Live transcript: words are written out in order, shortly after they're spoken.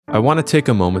I want to take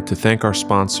a moment to thank our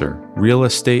sponsor, Real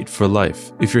Estate for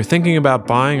Life. If you're thinking about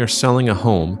buying or selling a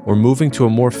home or moving to a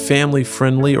more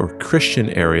family-friendly or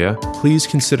Christian area, please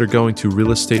consider going to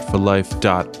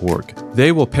realestateforlife.org.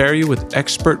 They will pair you with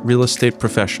expert real estate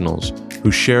professionals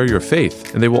who share your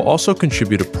faith, and they will also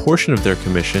contribute a portion of their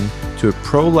commission to a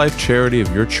pro-life charity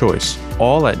of your choice,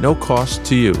 all at no cost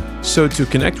to you. So to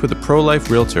connect with a pro-life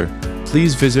realtor,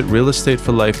 please visit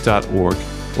realestateforlife.org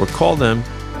or call them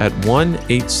at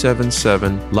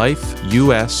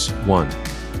 1-877-LIFE-US1.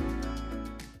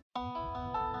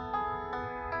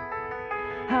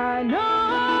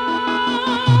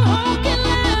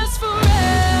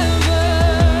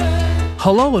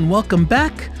 Hello and welcome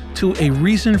back to A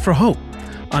Reason for Hope.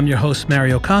 I'm your host,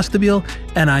 Mario Costabile,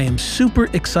 and I am super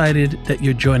excited that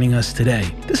you're joining us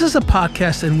today. This is a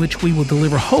podcast in which we will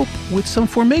deliver hope with some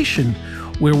formation,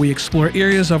 where we explore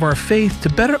areas of our faith to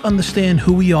better understand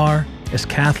who we are as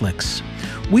Catholics.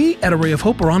 We at Array of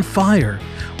Hope are on fire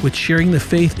with sharing the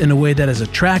faith in a way that is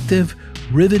attractive,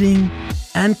 riveting,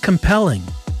 and compelling.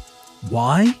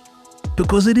 Why?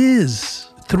 Because it is.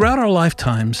 Throughout our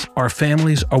lifetimes, our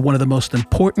families are one of the most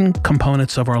important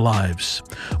components of our lives.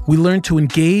 We learn to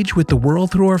engage with the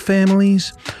world through our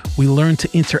families. We learn to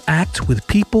interact with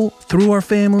people through our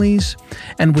families.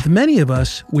 And with many of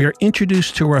us, we are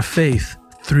introduced to our faith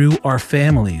through our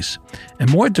families, and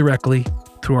more directly,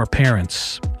 through our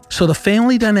parents. So the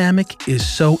family dynamic is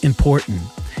so important.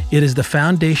 It is the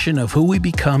foundation of who we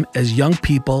become as young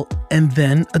people and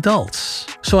then adults.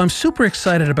 So I'm super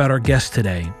excited about our guest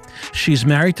today. She's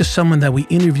married to someone that we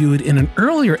interviewed in an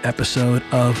earlier episode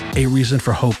of A Reason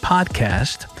for Hope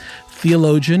podcast,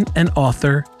 theologian and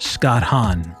author Scott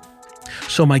Hahn.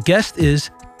 So my guest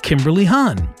is Kimberly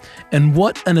Hahn, and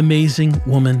what an amazing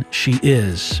woman she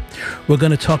is. We're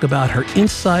going to talk about her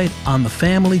insight on the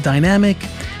family dynamic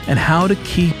and how to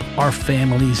keep our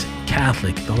families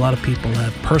Catholic. A lot of people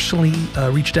have personally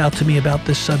reached out to me about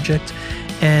this subject,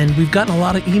 and we've gotten a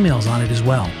lot of emails on it as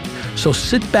well. So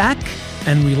sit back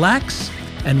and relax,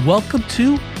 and welcome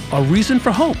to A Reason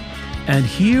for Hope. And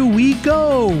here we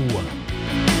go.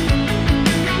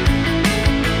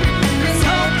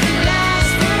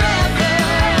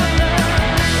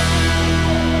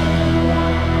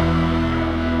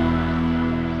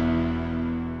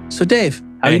 So Dave,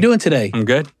 how are you doing today? I'm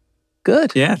good.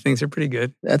 Good. Yeah, things are pretty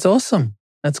good. That's awesome.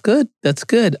 That's good. That's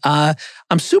good. I'm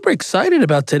super excited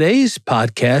about today's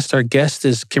podcast. Our guest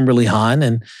is Kimberly Hahn.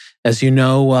 And as you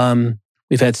know,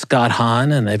 we've had Scott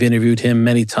Hahn, and I've interviewed him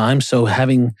many times. So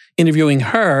interviewing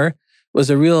her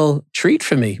was a real treat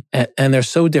for me. And they're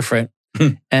so different.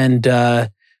 And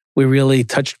we really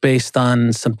touched base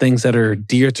on some things that are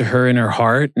dear to her in her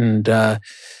heart. And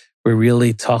we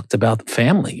really talked about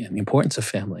family and the importance of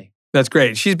family. That's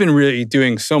great. She's been really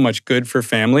doing so much good for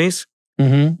families,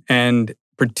 and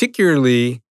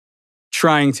particularly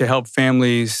trying to help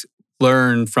families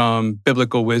learn from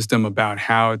biblical wisdom about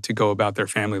how to go about their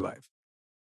family life.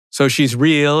 So she's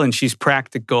real and she's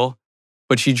practical,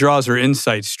 but she draws her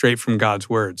insights straight from God's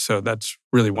word. So that's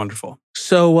really wonderful.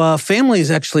 So family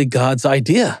is actually God's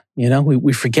idea. You know,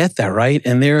 we forget that, right?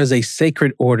 And there is a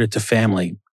sacred order to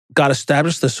family. God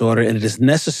established this order, and it is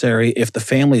necessary if the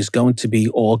family is going to be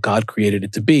all God created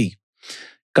it to be.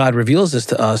 God reveals this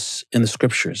to us in the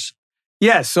scriptures.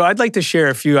 Yeah, so I'd like to share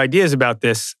a few ideas about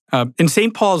this. In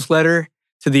St. Paul's letter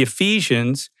to the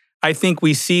Ephesians, I think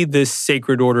we see this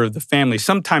sacred order of the family.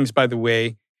 Sometimes, by the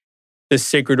way, this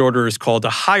sacred order is called a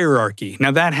hierarchy.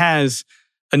 Now, that has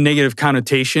a negative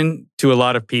connotation to a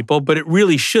lot of people, but it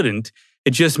really shouldn't.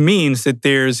 It just means that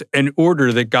there's an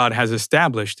order that God has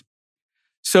established.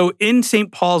 So in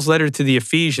St. Paul's letter to the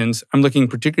Ephesians, I'm looking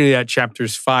particularly at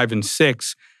chapters 5 and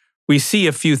 6, we see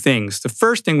a few things. The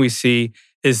first thing we see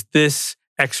is this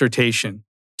exhortation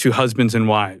to husbands and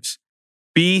wives.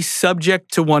 Be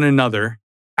subject to one another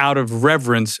out of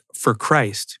reverence for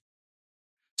Christ.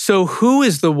 So who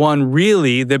is the one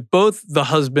really that both the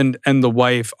husband and the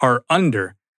wife are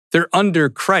under? They're under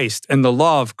Christ and the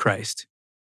law of Christ.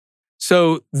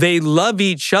 So they love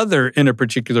each other in a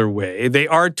particular way. They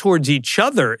are towards each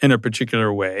other in a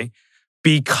particular way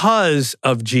because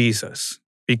of Jesus,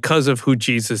 because of who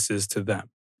Jesus is to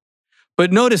them.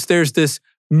 But notice there's this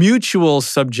mutual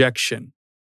subjection.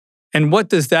 And what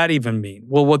does that even mean?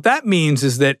 Well, what that means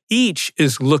is that each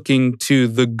is looking to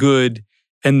the good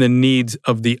and the needs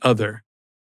of the other.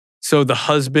 So the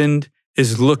husband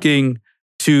is looking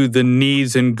to the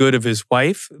needs and good of his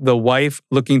wife, the wife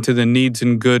looking to the needs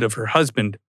and good of her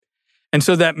husband. And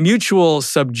so that mutual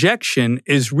subjection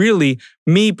is really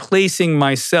me placing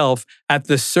myself at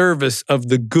the service of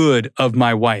the good of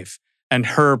my wife and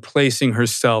her placing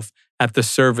herself at the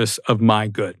service of my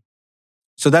good.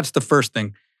 So that's the first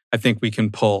thing I think we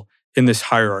can pull in this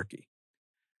hierarchy.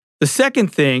 The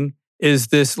second thing is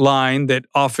this line that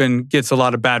often gets a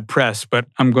lot of bad press, but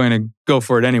I'm going to go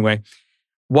for it anyway.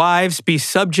 Wives, be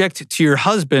subject to your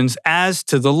husbands as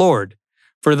to the Lord.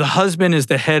 For the husband is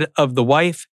the head of the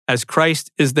wife, as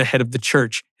Christ is the head of the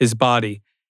church, his body,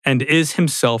 and is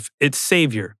himself its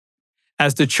Savior.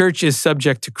 As the church is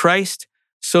subject to Christ,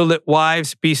 so let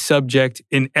wives be subject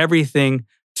in everything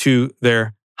to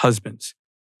their husbands.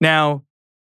 Now,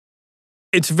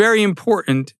 it's very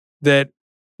important that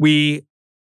we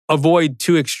avoid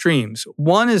two extremes.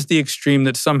 One is the extreme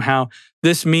that somehow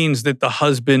this means that the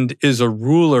husband is a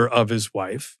ruler of his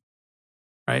wife,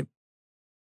 right?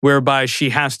 Whereby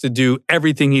she has to do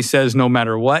everything he says no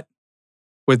matter what,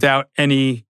 without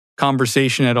any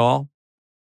conversation at all.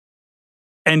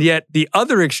 And yet the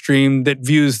other extreme that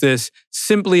views this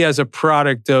simply as a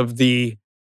product of the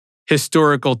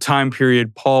historical time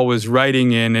period Paul was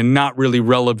writing in and not really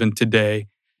relevant today.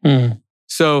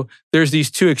 So there's these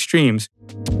two extremes.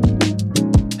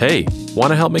 Hey,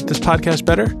 want to help make this podcast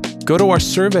better? Go to our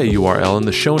survey URL in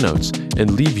the show notes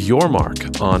and leave your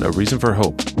mark on A Reason for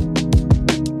Hope.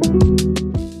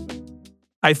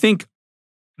 I think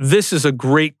this is a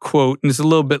great quote, and it's a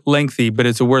little bit lengthy, but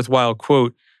it's a worthwhile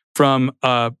quote from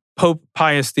Pope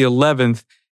Pius XI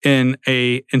in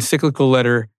an encyclical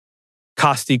letter,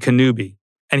 Casti Connubii.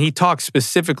 And he talks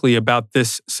specifically about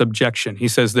this subjection. He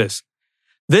says this: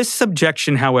 "This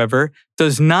subjection, however,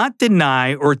 does not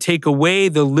deny or take away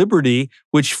the liberty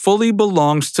which fully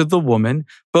belongs to the woman,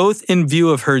 both in view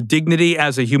of her dignity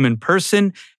as a human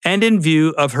person and in view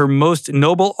of her most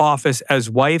noble office as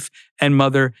wife and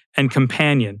mother and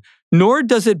companion. Nor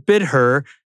does it bid her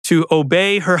to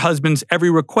obey her husband's every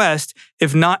request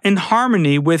if not in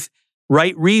harmony with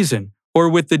right reason or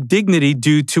with the dignity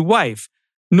due to wife.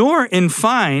 Nor, in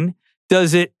fine,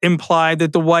 does it imply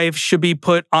that the wife should be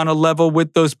put on a level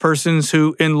with those persons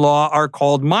who in law are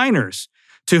called minors,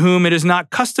 to whom it is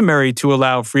not customary to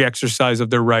allow free exercise of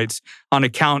their rights on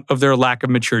account of their lack of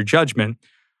mature judgment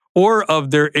or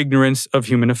of their ignorance of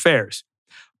human affairs.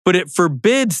 But it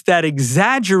forbids that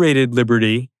exaggerated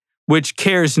liberty which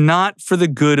cares not for the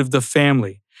good of the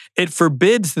family. It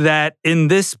forbids that in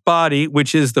this body,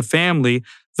 which is the family,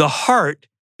 the heart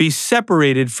be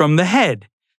separated from the head,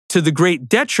 to the great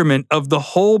detriment of the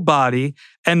whole body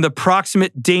and the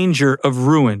proximate danger of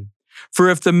ruin. For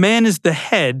if the man is the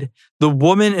head, the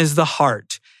woman is the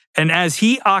heart. And as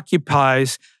he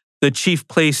occupies the chief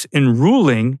place in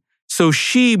ruling, so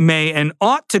she may and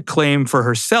ought to claim for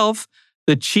herself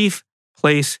the chief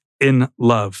place in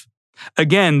love.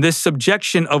 Again, this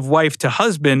subjection of wife to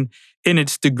husband in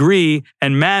its degree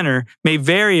and manner may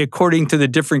vary according to the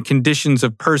different conditions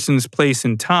of persons, place,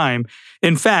 and time.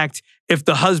 In fact, if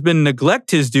the husband neglect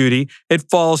his duty, it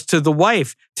falls to the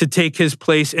wife to take his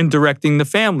place in directing the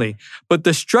family. But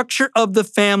the structure of the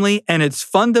family and its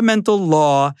fundamental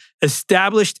law,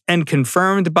 established and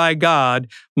confirmed by God,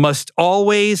 must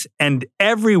always and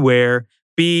everywhere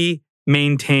be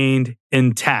maintained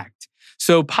intact.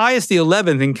 So Pius XI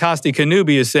in Casti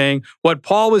Connubii is saying what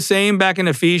Paul was saying back in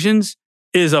Ephesians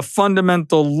is a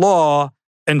fundamental law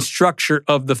and structure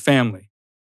of the family,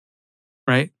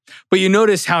 right? But you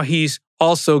notice how he's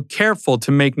also careful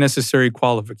to make necessary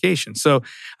qualifications. So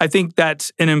I think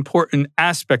that's an important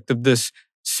aspect of this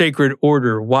sacred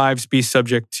order. Wives, be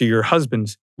subject to your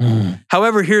husbands.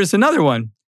 However, here's another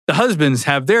one. The husbands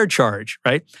have their charge,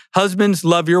 right? Husbands,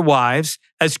 love your wives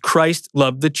as Christ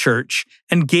loved the church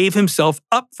and gave himself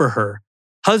up for her.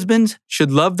 Husbands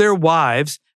should love their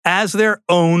wives as their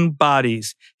own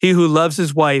bodies. He who loves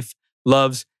his wife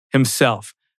loves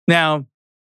himself. Now,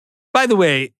 by the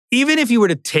way, even if you were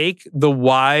to take the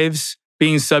wives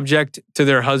being subject to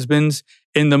their husbands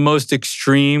in the most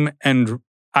extreme and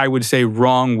I would say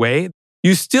wrong way,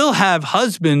 you still have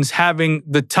husbands having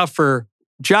the tougher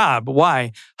job.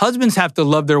 Why? Husbands have to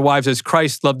love their wives as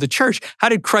Christ loved the church. How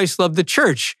did Christ love the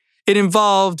church? It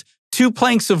involved 2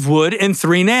 planks of wood and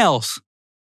 3 nails,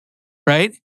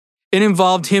 right? It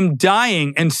involved him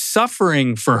dying and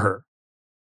suffering for her.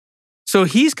 So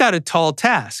he's got a tall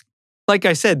task. Like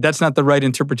I said, that's not the right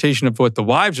interpretation of what the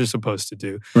wives are supposed to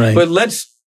do. Right. But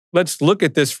let's look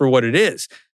at this for what it is.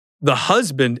 The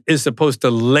husband is supposed to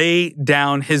lay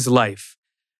down his life,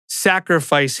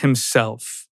 sacrifice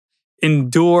himself,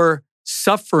 endure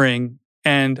suffering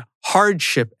and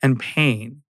hardship and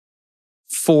pain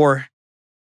for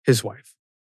his wife.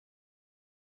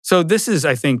 So this is,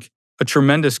 I think, a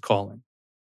tremendous calling.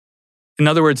 In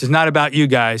other words, it's not about you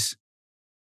guys.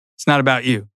 It's not about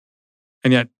you.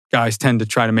 And yet guys tend to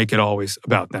try to make it always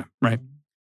about them, right?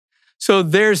 So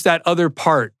there's that other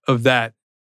part of that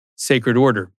sacred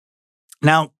order.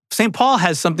 Now, St. Paul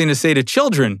has something to say to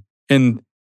children in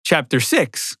chapter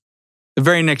 6, the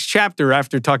very next chapter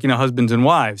after talking to husbands and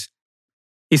wives.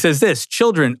 He says this,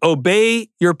 "Children, obey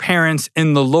your parents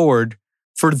in the Lord,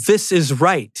 for this is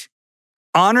right.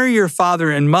 Honor your father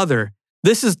and mother.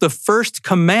 This is the first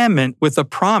commandment with a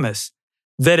promise,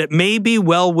 that it may be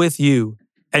well with you,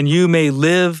 and you may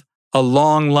live a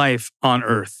long life on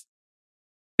earth."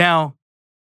 Now,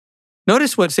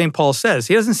 notice what St. Paul says.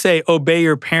 He doesn't say, obey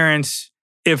your parents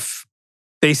if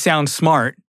they sound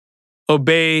smart.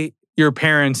 Obey your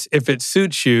parents if it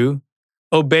suits you.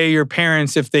 Obey your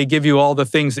parents if they give you all the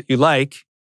things that you like.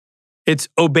 It's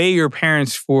obey your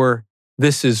parents for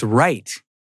this is right.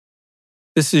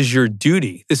 This is your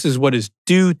duty. This is what is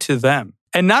due to them.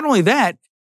 And not only that,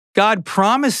 God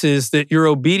promises that your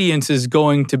obedience is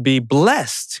going to be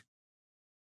blessed.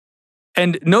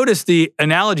 And notice the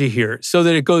analogy here, so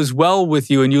that it goes well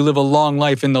with you and you live a long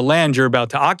life in the land you're about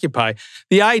to occupy.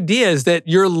 The idea is that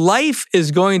your life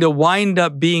is going to wind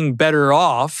up being better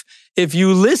off if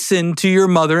you listen to your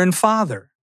mother and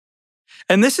father.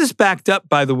 And this is backed up,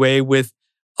 by the way, with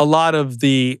a lot of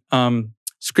the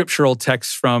scriptural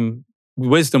texts from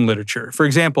wisdom literature. For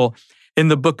example, in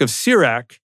the book of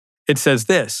Sirach, it says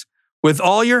this, "With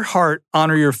all your heart,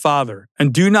 honor your father,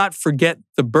 and do not forget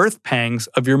the birth pangs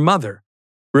of your mother.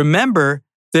 Remember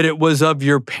that it was of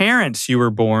your parents you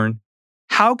were born.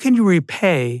 How can you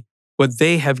repay what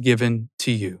they have given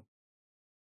to you?"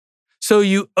 So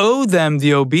you owe them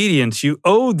the obedience, you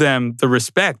owe them the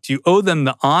respect, you owe them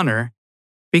the honor,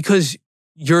 because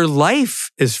your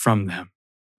life is from them,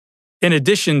 in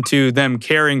addition to them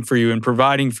caring for you and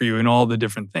providing for you and all the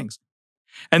different things.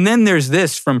 And then there's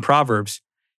this from Proverbs,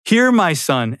 "Hear, my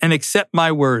son, and accept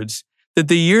my words, that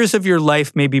the years of your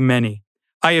life may be many.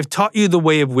 I have taught you the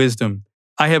way of wisdom.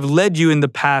 I have led you in the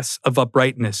paths of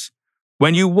uprightness.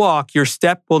 When you walk, your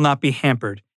step will not be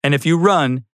hampered, and if you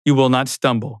run, you will not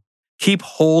stumble. Keep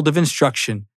hold of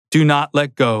instruction. Do not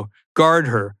let go. Guard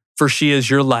her, for she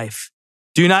is your life.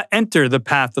 Do not enter the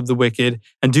path of the wicked,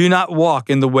 and do not walk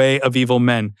in the way of evil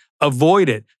men. Avoid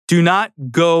it. Do not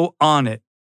go on it.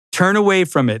 Turn away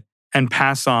from it and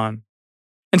pass on."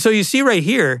 And so you see right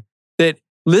here that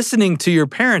listening to your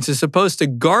parents is supposed to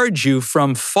guard you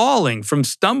from falling, from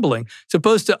stumbling,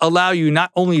 supposed to allow you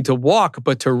not only to walk,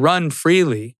 but to run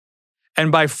freely.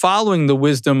 And by following the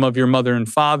wisdom of your mother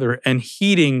and father and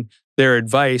heeding their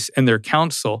advice and their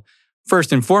counsel,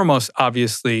 first and foremost,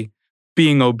 obviously,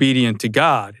 being obedient to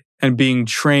God and being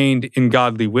trained in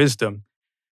godly wisdom,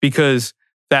 because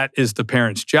that is the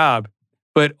parent's job,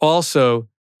 but also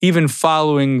even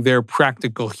following their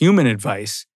practical human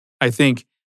advice. I think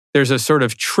there's a sort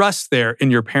of trust there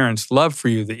in your parents' love for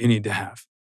you that you need to have.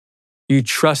 You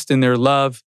trust in their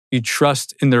love, you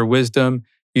trust in their wisdom,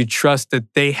 you trust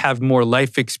that they have more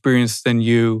life experience than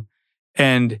you,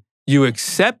 and you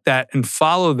accept that and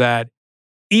follow that,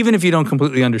 even if you don't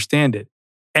completely understand it.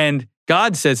 And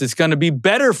God says it's going to be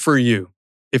better for you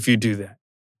if you do that.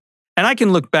 And I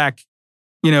can look back,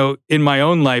 in my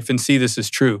own life and see this is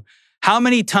true. How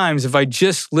many times, if I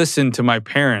just listened to my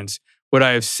parents, would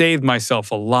I have saved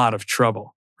myself a lot of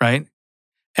trouble, right?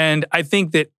 And I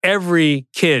think that every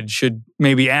kid should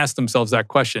maybe ask themselves that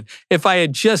question. If I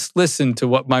had just listened to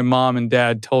what my mom and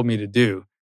dad told me to do,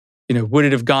 would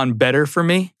it have gone better for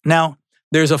me? Now,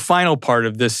 there's a final part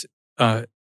of this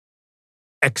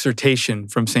exhortation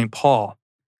from St. Paul.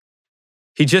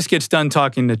 He just gets done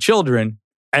talking to children,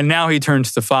 and now he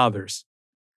turns to fathers.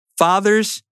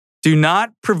 "Fathers, do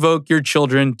not provoke your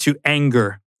children to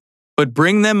anger, but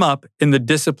bring them up in the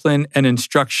discipline and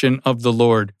instruction of the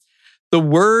Lord." The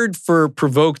word for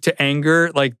provoke to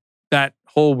anger, like that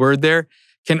whole word there,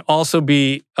 can also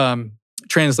be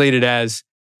translated as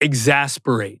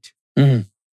exasperate. Mm-hmm. In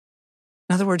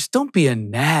other words, don't be a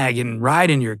nag and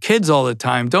ride in your kids all the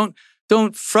time.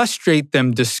 Don't frustrate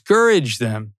them, discourage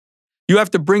them. You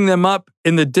have to bring them up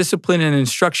in the discipline and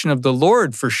instruction of the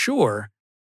Lord for sure,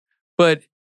 but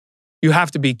you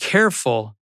have to be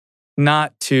careful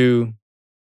not to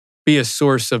be a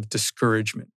source of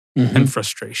discouragement and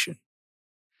frustration.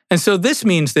 And so this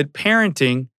means that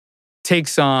parenting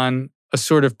takes on a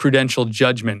sort of prudential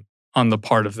judgment on the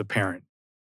part of the parent.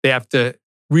 They have to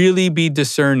really be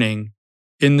discerning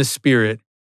in the spirit,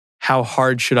 how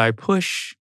hard should I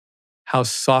push? How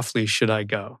softly should I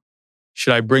go?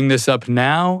 Should I bring this up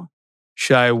now?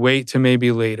 Should I wait to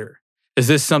maybe later? Is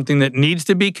this something that needs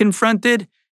to be confronted?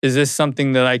 Is this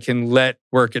something that I can let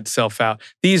work itself out?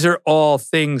 These are all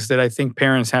things that I think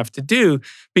parents have to do,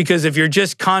 because if you're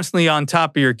just constantly on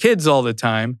top of your kids all the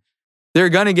time, they're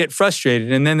going to get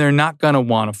frustrated, and then they're not going to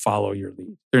want to follow your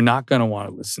lead. They're not going to want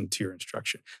to listen to your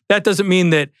instruction. That doesn't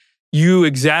mean that you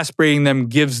exasperating them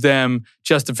gives them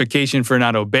justification for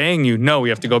not obeying you. No, we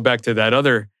have to go back to that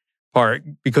other part,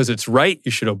 because it's right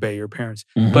you should obey your parents.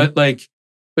 Mm-hmm.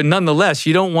 But nonetheless,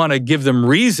 you don't want to give them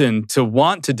reason to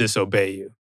want to disobey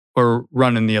you or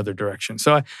run in the other direction.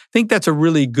 So I think that's a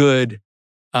really good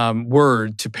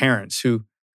word to parents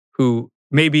who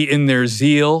maybe in their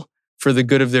zeal for the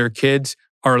good of their kids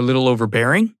are a little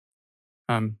overbearing.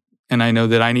 And I know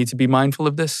that I need to be mindful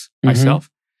of this myself.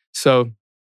 So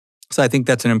I think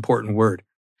that's an important word.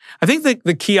 I think that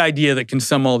the key idea that can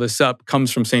sum all this up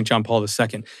comes from St. John Paul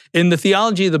II. In the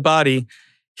Theology of the Body,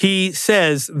 he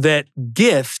says that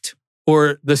gift,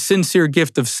 or the sincere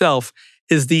gift of self,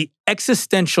 is the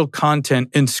existential content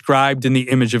inscribed in the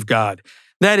image of God.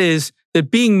 That is, that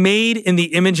being made in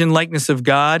the image and likeness of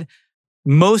God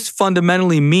most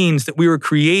fundamentally means that we were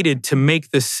created to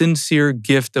make the sincere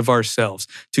gift of ourselves,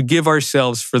 to give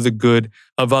ourselves for the good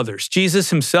of others. Jesus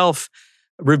himself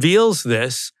reveals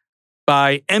this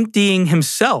by emptying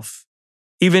himself,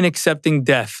 even accepting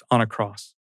death on a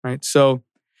cross, right? So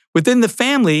within the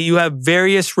family, you have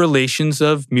various relations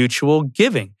of mutual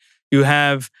giving. You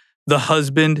have the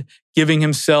husband giving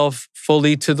himself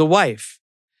fully to the wife.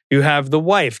 You have the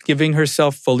wife giving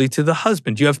herself fully to the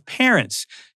husband. You have parents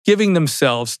giving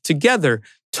themselves together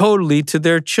totally to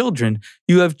their children.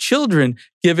 You have children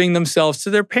giving themselves to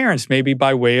their parents, maybe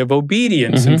by way of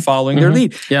obedience and following their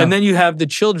lead. Yeah. And then you have the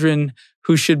children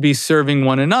who should be serving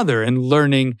one another and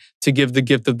learning to give the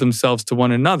gift of themselves to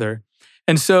one another.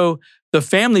 And so the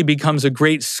family becomes a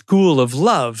great school of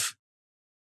love.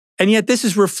 And yet this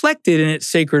is reflected in its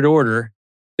sacred order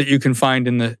that you can find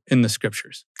in the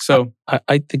scriptures. So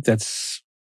I think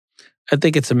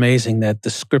it's amazing that the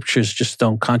scriptures just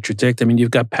don't contradict. I mean, you've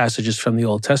got passages from the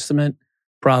Old Testament,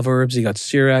 Proverbs, you got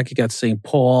Sirach, you got St.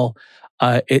 Paul.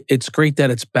 It's great that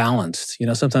it's balanced. You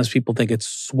know, sometimes people think it's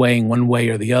swaying one way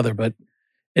or the other, but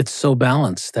it's so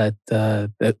balanced that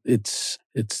it's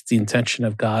the intention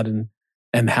of God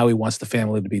and how He wants the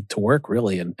family to work,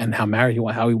 really, and how He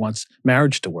wants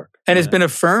marriage to work. And it's been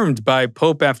affirmed by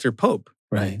Pope after Pope.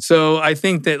 Right. So I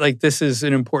think that this is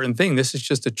an important thing. This is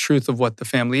just a truth of what the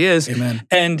family is. Amen.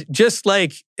 And just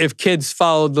like if kids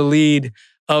followed the lead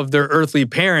of their earthly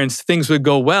parents, things would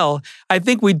go well. I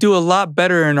think we do a lot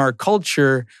better in our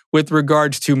culture with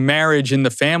regards to marriage and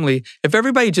the family. If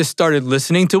everybody just started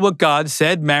listening to what God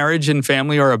said marriage and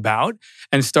family are about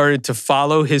and started to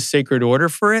follow His sacred order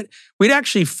for it, we'd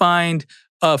actually find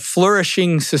a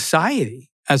flourishing society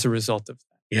as a result of that.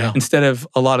 Yeah. Instead of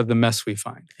a lot of the mess we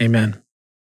find. Amen.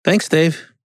 Thanks,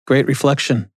 Dave. Great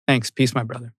reflection. Thanks. Peace, my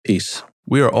brother. Peace.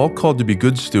 We are all called to be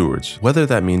good stewards, whether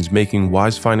that means making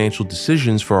wise financial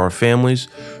decisions for our families,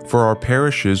 for our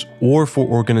parishes, or for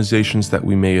organizations that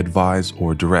we may advise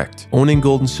or direct. Owning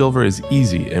gold and silver is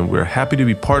easy, and we're happy to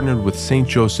be partnered with St.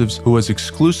 Joseph's, who has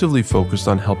exclusively focused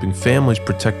on helping families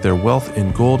protect their wealth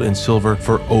in gold and silver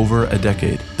for over a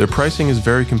decade. Their pricing is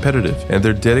very competitive, and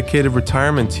their dedicated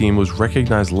retirement team was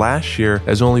recognized last year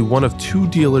as only one of 2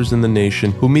 dealers in the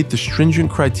nation who meet the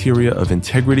stringent criteria of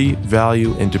integrity,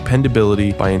 value, and dependability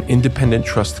by an independent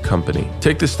trust company.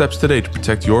 Take the steps today to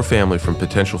protect your family from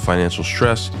potential financial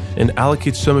stress and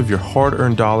allocate some of your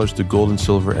hard-earned dollars to gold and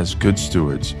silver as good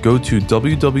stewards. Go to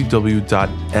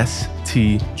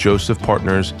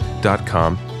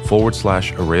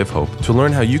www.stjosephpartners.com/Array of Hope to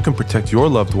learn how you can protect your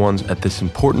loved ones at this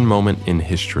important moment in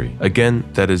history. Again,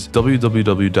 that is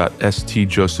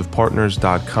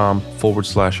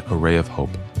www.stjosephpartners.com/Array of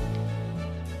Hope.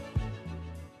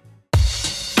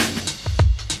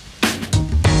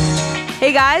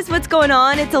 Hey guys, what's going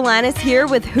on? It's Alanis here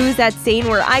with Who's That Saint,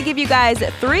 where I give you guys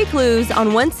 3 clues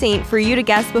on one saint for you to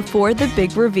guess before the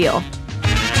big reveal. Who's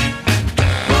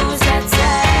that saint?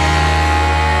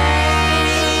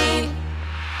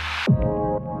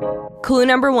 Clue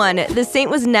number 1. The saint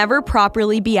was never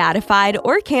properly beatified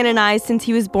or canonized since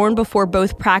he was born before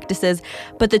both practices,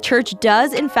 but the church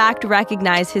does in fact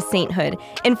recognize his sainthood.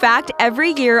 In fact,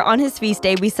 every year on his feast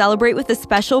day, we celebrate with a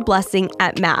special blessing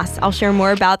at Mass. I'll share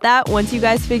more about that once you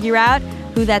guys figure out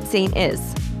who that saint is.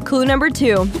 Clue number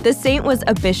 2. The saint was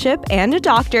a bishop and a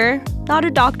doctor. Not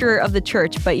a doctor of the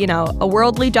church, but a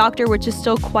worldly doctor, which is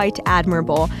still quite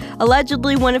admirable.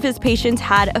 Allegedly, one of his patients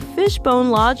had a fishbone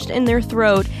lodged in their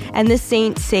throat, and this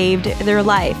saint saved their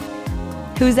life.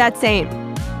 Who's that saint?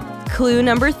 Clue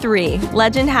number 3.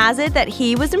 Legend has it that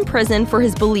he was in prison for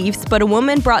his beliefs, but a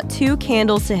woman brought 2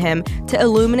 candles to him to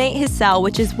illuminate his cell,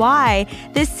 which is why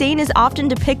this saint is often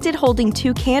depicted holding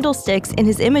 2 candlesticks in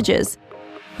his images.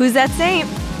 Who's that saint?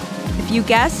 If you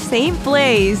guess Saint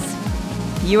Blaise,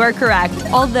 You are correct.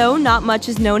 Although not much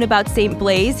is known about St.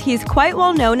 Blaise, he is quite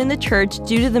well known in the church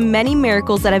due to the many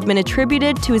miracles that have been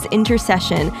attributed to his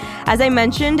intercession. As I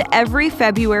mentioned, every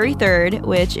February 3rd,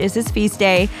 which is his feast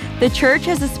day, the church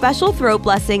has a special throat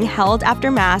blessing held after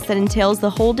Mass that entails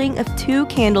the holding of 2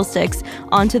 candlesticks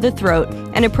onto the throat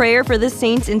and a prayer for the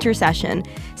saint's intercession.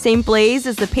 St. Blaise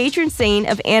is the patron saint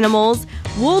of animals,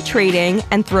 wool trading,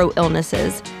 and throat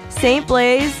illnesses. St.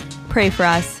 Blaise, pray for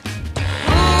us.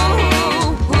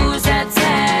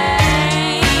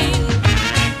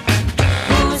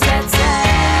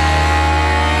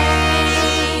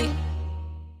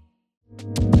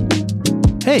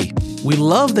 Hey, we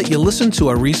love that you listen to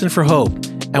our Reason for Hope,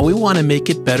 and we want to make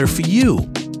it better for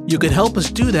you. You can help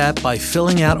us do that by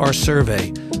filling out our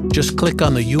survey. Just click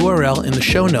on the URL in the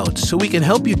show notes so we can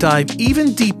help you dive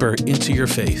even deeper into your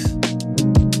faith.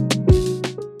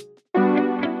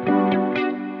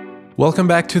 Welcome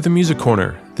back to the Music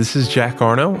Corner. This is Jack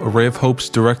Arno, A Ray of Hope's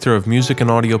Director of Music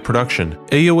and Audio Production.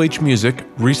 AOH Music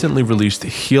recently released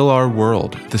Heal Our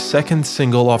World, the second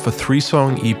single off a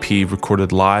 3-song EP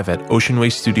recorded live at Ocean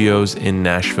Way Studios in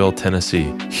Nashville,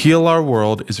 Tennessee. Heal Our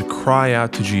World is a cry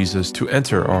out to Jesus to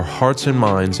enter our hearts and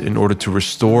minds in order to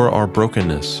restore our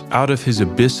brokenness. Out of his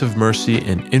abyss of mercy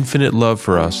and infinite love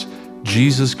for us,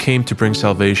 Jesus came to bring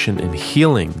salvation and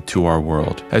healing to our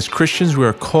world. As Christians, we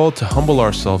are called to humble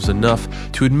ourselves enough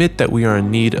to admit that we are in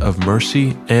need of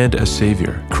mercy and a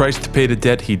Savior. Christ paid a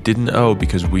debt he didn't owe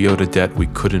because we owed a debt we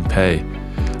couldn't pay.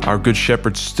 Our Good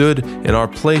Shepherd stood in our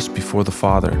place before the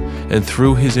Father, and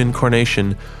through his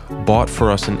incarnation, bought for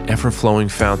us an ever-flowing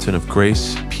fountain of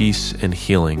grace, peace, and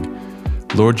healing.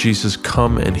 Lord Jesus,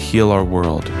 come and heal our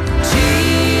world.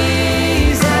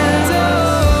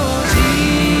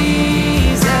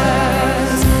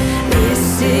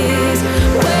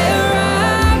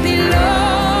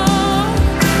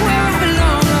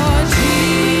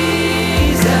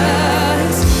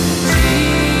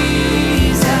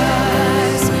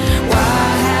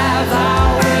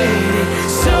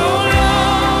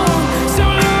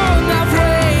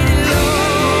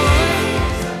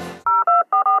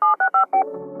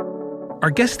 Our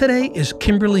guest today is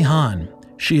Kimberly Hahn.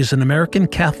 She is an American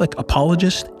Catholic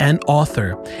apologist and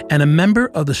author, and a member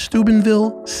of the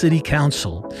Steubenville City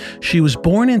Council. She was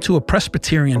born into a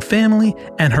Presbyterian family,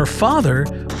 and her father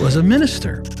was a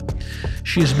minister.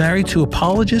 She is married to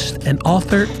apologist and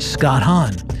author Scott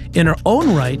Hahn. In her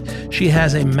own right, she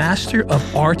has a Master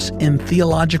of Arts in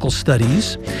Theological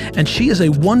Studies, and she is a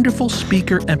wonderful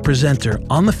speaker and presenter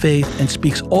on the faith and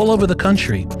speaks all over the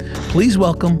country. Please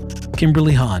welcome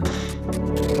Kimberly Hahn.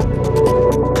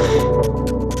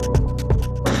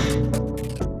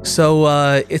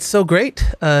 So it's so great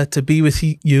to be with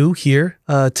you here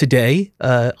today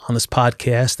on this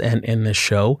podcast and in this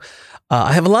show.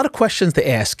 I have a lot of questions to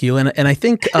ask you, and I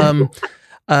think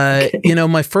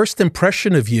my first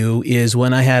impression of you is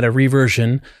when I had a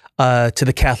reversion to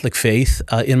the Catholic faith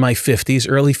in my 50s,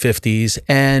 early 50s,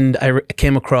 and I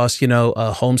came across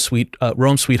Rome Sweet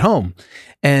Home.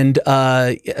 And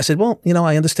I said, well,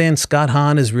 I understand Scott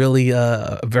Hahn is really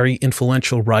a very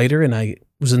influential writer, and I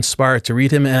was inspired to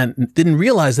read him, and I didn't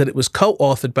realize that it was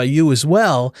co-authored by you as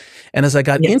well. And as I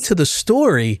got into the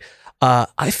story,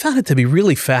 I found it to be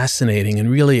really fascinating and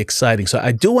really exciting. So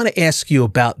I do want to ask you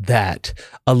about that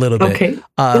a little bit. Okay.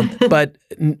 But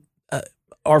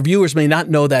our viewers may not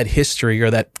know that history or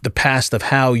that the past of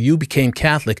how you became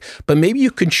Catholic, but maybe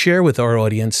you can share with our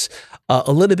audience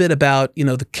a little bit about,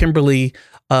 the Kimberly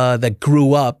that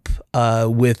grew up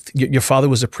with your father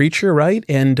was a preacher, right?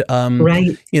 And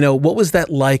right. What was that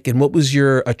like, and what was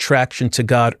your attraction to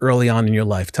God early on in your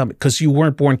life? Tell me, because you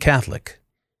weren't born Catholic,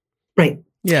 right?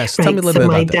 Yes, right. Tell me a little bit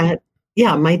about that.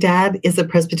 Yeah, my dad is a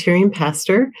Presbyterian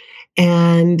pastor,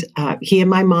 and he and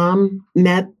my mom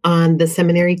met on the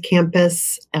seminary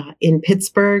campus in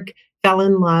Pittsburgh, fell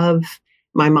in love.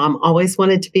 My mom always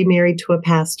wanted to be married to a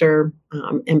pastor,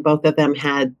 and both of them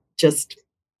had just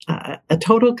a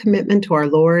total commitment to our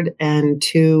Lord and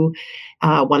to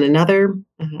one another.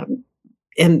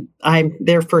 And I'm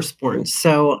their firstborn.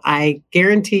 So I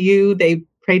guarantee you they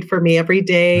prayed for me every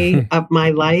day of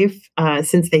my life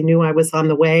since they knew I was on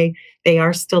the way. They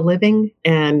are still living.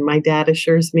 And my dad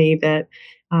assures me that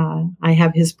I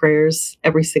have his prayers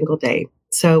every single day.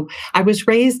 So I was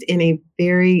raised in a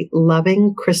very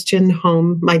loving Christian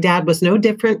home. My dad was no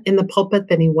different in the pulpit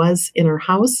than he was in our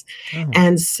house. Oh.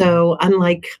 And so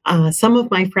unlike some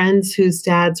of my friends whose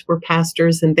dads were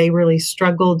pastors and they really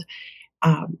struggled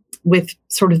with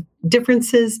sort of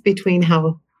differences between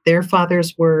how their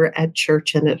fathers were at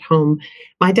church and at home,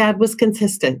 my dad was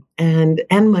consistent, and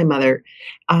my mother.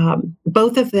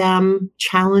 Both of them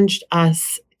challenged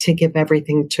us to give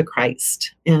everything to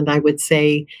Christ. And I would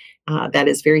say that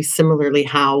is very similarly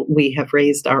how we have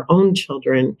raised our own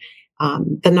children.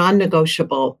 The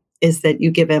non-negotiable is that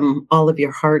you give him all of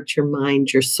your heart, your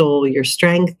mind, your soul, your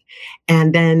strength,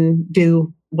 and then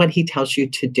do what he tells you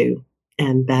to do.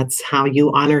 And that's how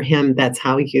you honor him. That's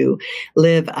how you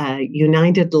live a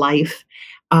united life.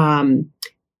 When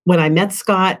I met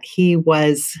Scott, he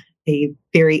was a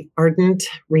very ardent,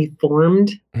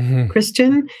 reformed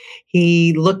Christian.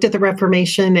 He looked at the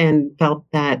Reformation and felt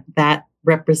that that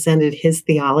represented his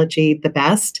theology the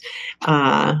best.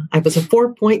 I was a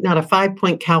 4-point, not a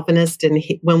 5-point Calvinist, and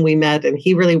when we met, and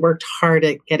he really worked hard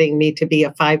at getting me to be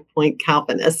a 5-point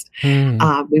Calvinist.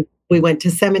 We went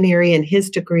to seminary, and his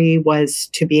degree was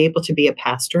to be able to be a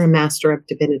pastor, a Master of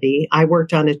Divinity. I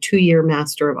worked on a 2-year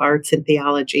Master of Arts in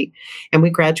Theology, and we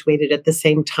graduated at the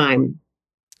same time.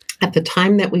 At the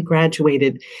time that we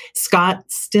graduated, Scott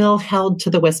still held to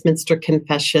the Westminster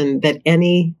Confession that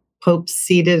any pope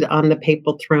seated on the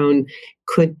papal throne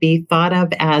could be thought of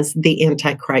as the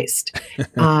Antichrist.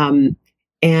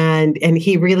 And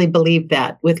he really believed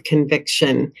that with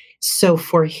conviction. So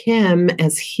for him,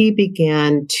 as he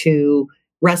began to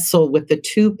wrestle with the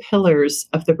 2 pillars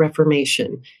of the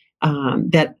Reformation,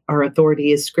 that our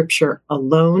authority is Scripture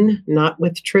alone, not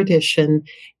with tradition,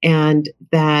 and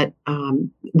that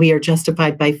we are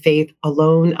justified by faith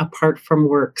alone, apart from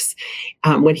works.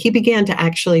 When he began to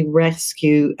actually wrestle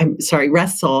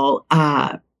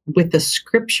with the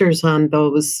Scriptures on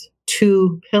those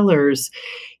 2 pillars,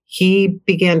 he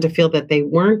began to feel that they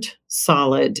weren't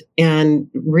solid and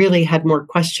really had more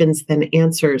questions than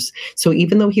answers. So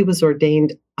even though he was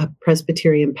ordained a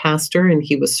Presbyterian pastor and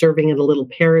he was serving in a little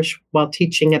parish while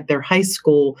teaching at their high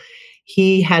school,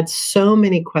 he had so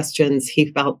many questions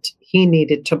he felt he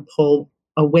needed to pull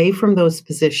away from those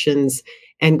positions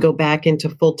and go back into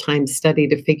full-time study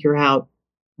to figure out,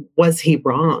 was he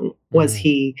wrong? Was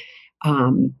he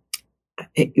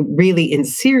really in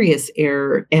serious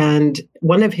error? And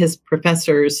one of his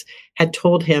professors had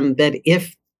told him that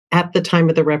if at the time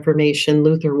of the Reformation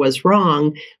Luther was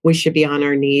wrong, we should be on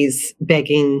our knees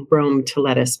begging Rome to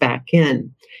let us back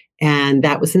in. And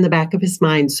that was in the back of his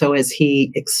mind. So as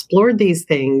he explored these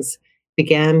things,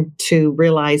 began to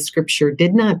realize Scripture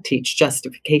did not teach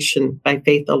justification by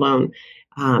faith alone,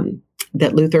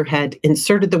 that Luther had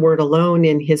inserted the word alone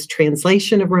in his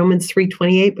translation of Romans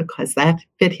 3:28 because that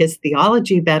fit his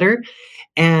theology better,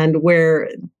 and where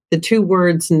the 2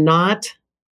 words not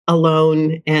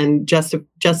alone and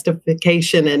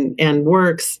justification and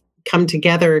works come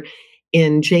together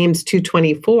in James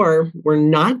 2:24, we're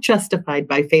not justified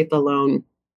by faith alone,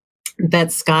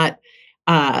 that Scott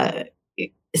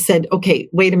said, okay,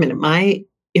 wait a minute,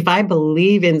 if I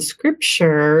believe in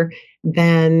Scripture,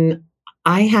 then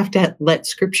I have to let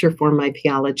Scripture form my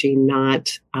theology,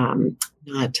 not the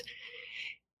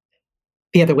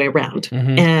other way around.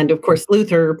 And of course,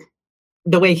 Luther,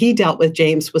 the way he dealt with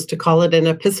James was to call it an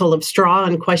epistle of straw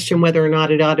and question whether or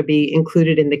not it ought to be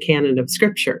included in the canon of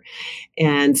Scripture.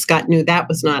 And Scott knew that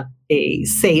was not a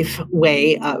safe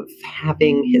way of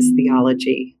having his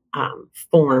theology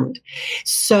formed.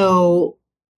 So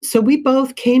we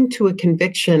both came to a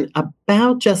conviction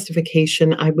about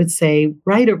justification, I would say,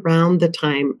 right around the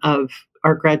time of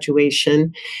our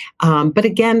graduation. But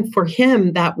again, for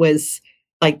him, that was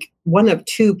like one of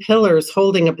 2 pillars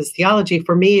holding up his theology.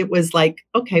 For me, it was like,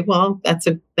 okay, well,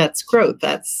 that's growth.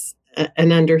 That's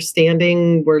an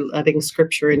understanding. We're letting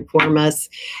Scripture inform us.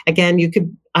 Again,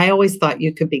 I always thought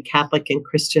you could be Catholic and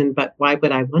Christian, but why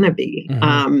would I want to be?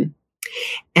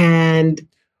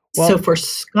 So for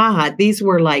Scott, these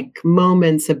were like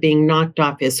moments of being knocked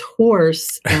off his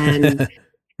horse. And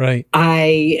right.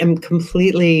 I am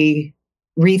completely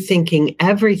rethinking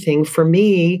everything. For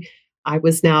me, I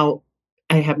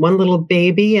had 1 little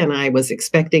baby and I was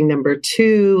expecting number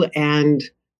 2. And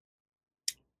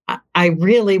I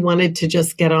really wanted to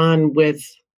just get on with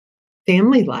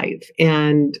family life.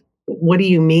 And what do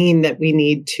you mean that we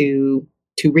need to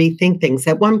rethink things?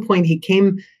 At one point, he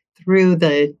came through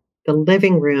the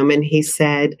living room and he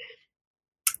said,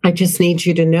 I just need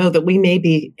you to know that we may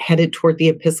be headed toward the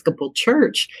Episcopal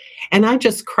Church. And I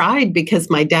just cried because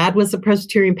my dad was a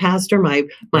Presbyterian pastor. My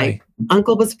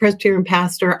uncle was a Presbyterian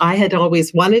pastor. I had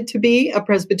always wanted to be a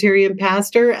Presbyterian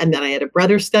pastor. And then I had a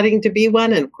brother studying to be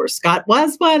one. And of course, Scott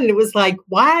was one. And it was like,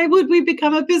 why would we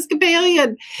become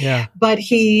Episcopalian? Yeah. But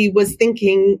he was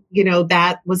thinking,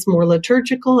 that was more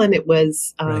liturgical and it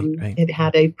was, it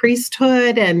had a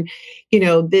priesthood and,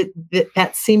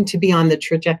 that seemed to be on the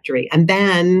trajectory. And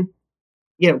then,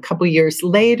 a couple years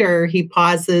later, he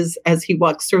pauses as he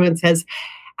walks through and says,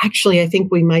 actually, I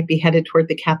think we might be headed toward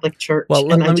the Catholic Church.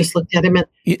 Well, and I just looked at him and,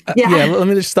 let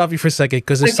me just stop you for a second,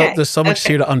 because there's so much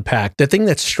here to unpack. The thing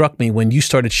that struck me when you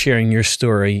started sharing your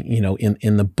story,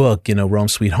 in the book, Rome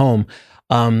Sweet Home,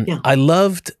 I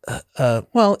loved,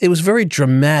 it was very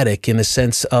dramatic in the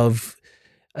sense of,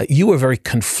 you were very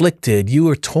conflicted. You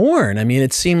were torn. I mean,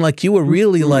 it seemed like you were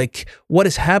really like, what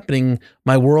is happening?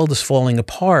 My world is falling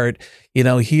apart.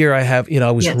 Here I have,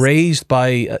 I was raised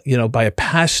by, by a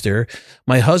pastor.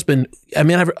 My husband, I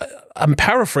mean, I'm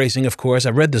paraphrasing, of course. I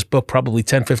read this book probably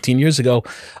 10, 15 years ago.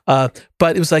 But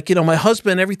it was like, my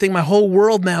husband, everything, my whole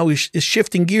world now is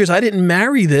shifting gears. I didn't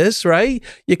marry this, right?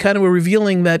 You kind of were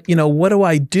revealing that, what do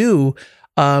I do?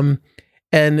 And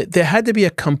there had to be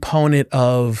a component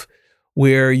of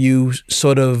where you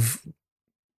sort of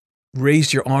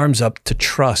raised your arms up to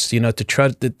trust, to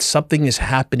trust that something is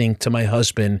happening to my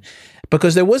husband.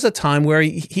 Because there was a time where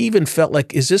he even felt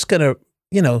like, is this going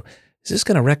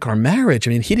to wreck our marriage?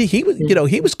 I mean, he was,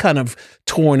 he was kind of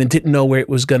torn and didn't know where it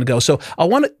was going to go. So I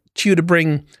want to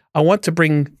bring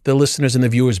the listeners and the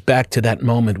viewers back to that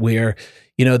moment where,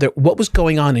 what was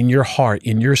going on in your heart,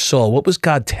 in your soul? What was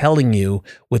God telling you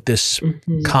with this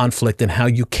conflict and how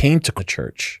you came to the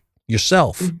church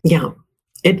yourself? Yeah,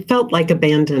 it felt like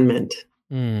abandonment.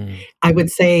 I would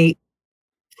say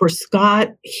for Scott,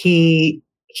 he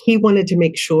wanted to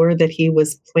make sure that he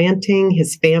was planting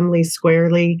his family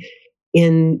squarely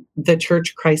in the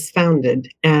church Christ founded.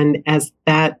 And as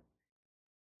that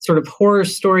sort of horror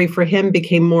story for him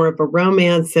became more of a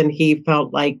romance, and he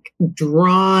felt like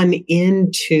drawn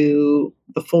into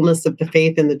the fullness of the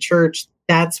faith in the church,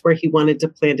 that's where he wanted to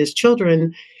plant his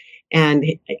children and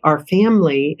our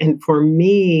family. And for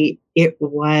me, it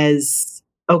was,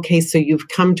 okay, so you've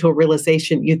come to a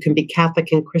realization you can be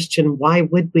Catholic and Christian. Why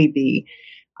would we be?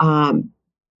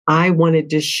 I wanted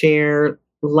to share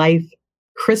life,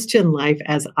 Christian life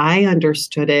as I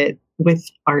understood it, with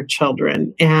our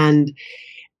children. And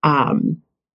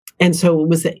so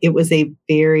it was a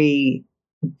very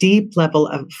deep level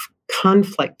of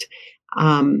conflict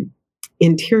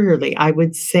interiorly. I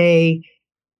would say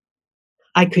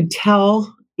I could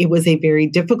tell it was a very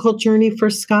difficult journey for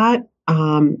Scott.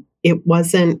 It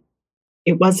wasn't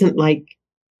like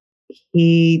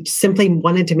he simply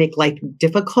wanted to make life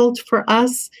difficult for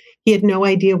us. He had no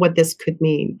idea what this could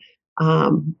mean.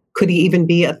 Could he even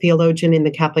be a theologian in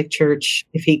the Catholic Church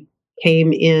if he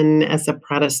came in as a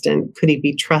Protestant? Could he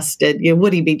be trusted?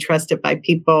 Would he be trusted by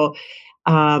people?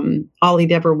 All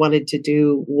he'd ever wanted to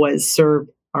do was serve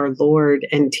our Lord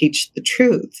and teach the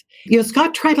truth.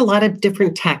 Scott tried a lot of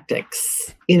different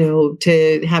tactics,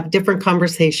 to have different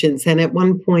conversations. And at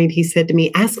one point he said to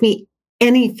me, ask me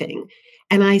anything.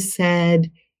 And I said,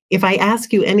 if I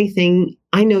ask you anything,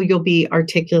 I know you'll be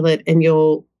articulate and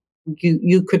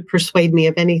you could persuade me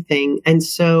of anything. And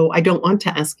so I don't want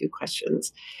to ask you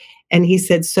questions. And he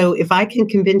said, so if I can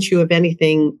convince you of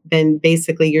anything, then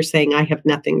basically you're saying I have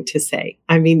nothing to say.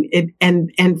 I mean,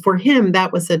 and for him,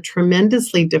 that was a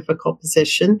tremendously difficult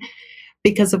position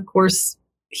because, of course,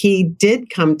 he did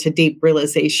come to deep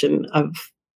realization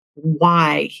of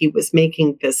why he was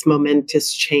making this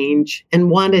momentous change and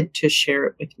wanted to share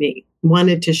it with me,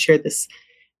 wanted to share this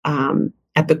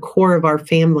at the core of our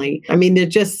family. I mean, there are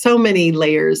just so many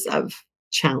layers of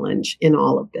challenge in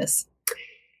all of this.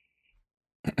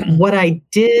 What I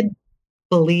did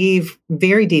believe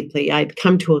very deeply, I'd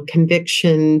come to a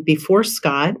conviction before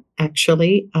Scott,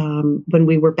 actually, when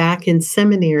we were back in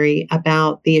seminary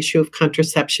about the issue of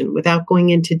contraception. Without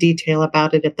going into detail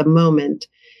about it at the moment,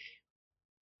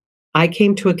 I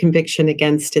came to a conviction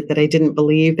against it, that I didn't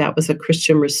believe that was a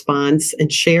Christian response,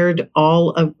 and shared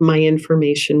all of my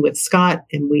information with Scott,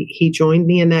 and he joined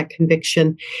me in that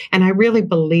conviction. And I really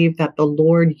believe that the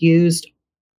Lord used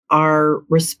our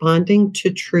responding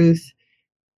to truth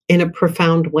in a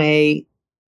profound way,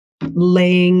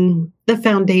 laying the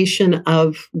foundation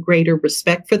of greater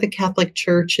respect for the Catholic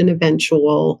Church and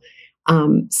eventual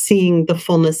seeing the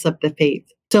fullness of the faith.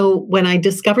 So when I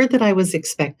discovered that I was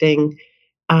expecting,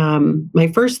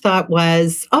 my first thought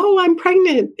was, oh, I'm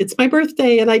pregnant. It's my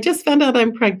birthday. And I just found out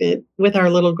I'm pregnant with our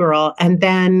little girl. And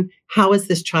then how is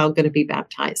this child going to be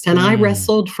baptized? And I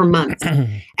wrestled for months.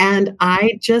 And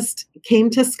I just came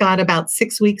to Scott about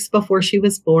 6 weeks before she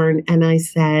was born. And I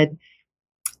said,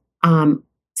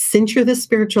 since you're the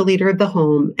spiritual leader of the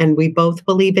home and we both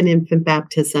believe in infant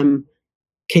baptism,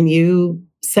 can you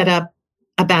set up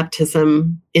a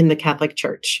baptism in the Catholic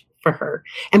Church for her?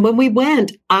 And when we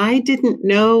went, I didn't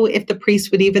know if the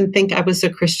priest would even think I was a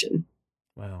Christian.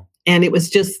 Wow. And it was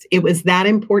that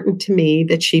important to me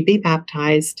that she be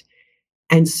baptized.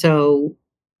 And so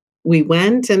we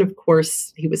went, and of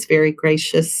course, he was very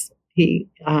gracious.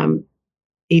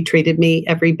 He treated me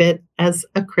every bit as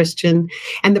a Christian.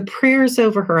 And the prayers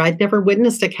over her, I'd never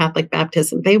witnessed a Catholic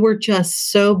baptism. They were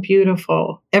just so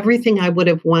beautiful. Everything I would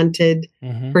have wanted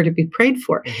her to be prayed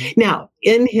for. Now,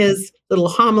 in his little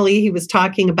homily, he was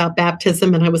talking about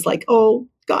baptism, and I was like, oh,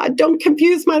 God, don't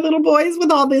confuse my little boys with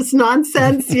all this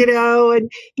nonsense, and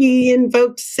he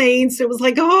invoked saints. It was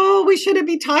like, oh, we shouldn't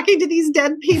be talking to these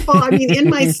dead people. I mean, in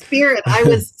my spirit, I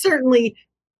was certainly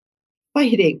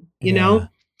fighting,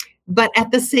 But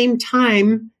at the same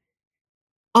time,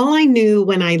 all I knew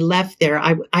when I left there,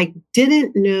 I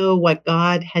didn't know what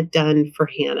God had done for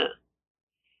Hannah,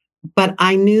 but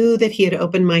I knew that he had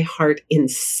opened my heart in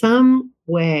some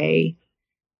way.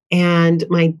 And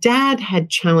my dad had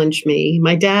challenged me.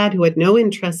 My dad, who had no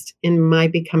interest in my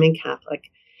becoming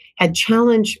Catholic, had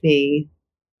challenged me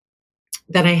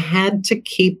that I had to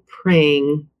keep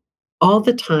praying all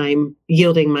the time,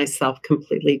 yielding myself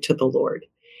completely to the Lord.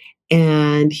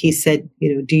 And he said,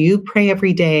 do you pray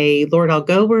every day? Lord, I'll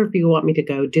go wherever you want me to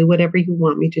go, do whatever you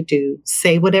want me to do,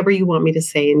 say whatever you want me to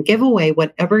say, and give away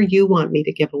whatever you want me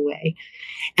to give away.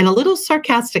 And a little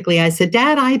sarcastically, I said,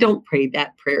 Dad, I don't pray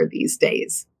that prayer these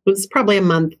days. It was probably a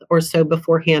month or so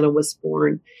before Hannah was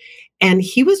born. And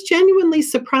he was genuinely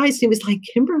surprised. He was like,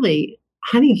 Kimberly,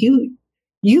 honey,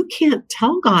 you can't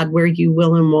tell God where you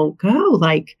will and won't go.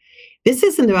 Like, this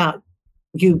isn't about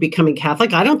you becoming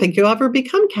Catholic. I don't think you'll ever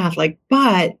become Catholic,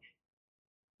 but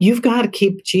you've got to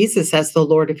keep Jesus as the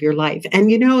Lord of your life. And,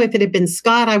 if it had been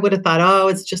Scott, I would have thought, oh,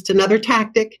 it's just another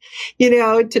tactic,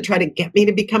 to try to get me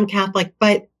to become Catholic.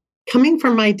 But coming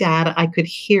from my dad, I could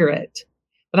hear it,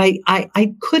 but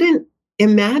I couldn't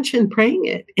imagine praying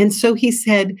it. And so he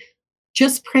said,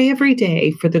 just pray every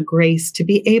day for the grace to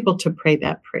be able to pray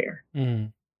that prayer.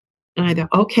 And I thought,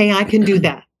 okay, I can do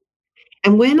that.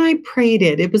 And when I prayed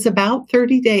it, it was about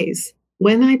 30 days.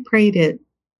 When I prayed it,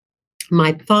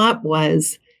 my thought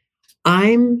was,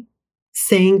 I'm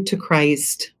saying to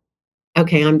Christ,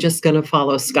 okay, I'm just going to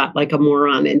follow Scott like a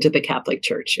moron into the Catholic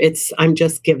Church. I'm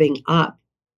just giving up.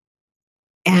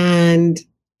 And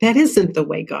that isn't the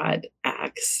way God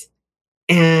acts.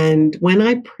 And when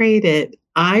I prayed it,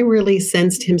 I really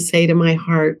sensed him say to my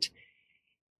heart,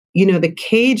 the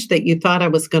cage that you thought I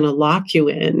was going to lock you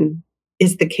in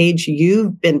is the cage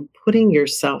you've been putting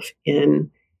yourself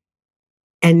in.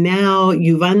 And now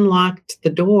you've unlocked the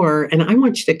door, and I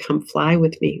want you to come fly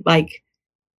with me. Like,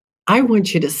 I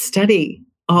want you to study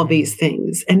all these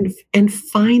things and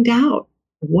find out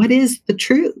what is the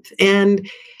truth. And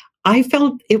I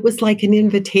felt it was like an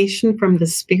invitation from the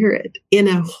Spirit in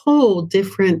a whole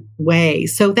different way.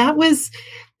 So that was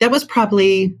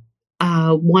probably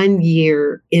 1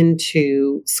 year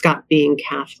into Scott being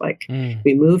Catholic.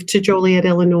 We moved to Joliet,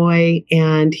 Illinois,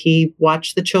 and he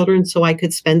watched the children so I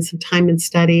could spend some time and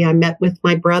study. I met with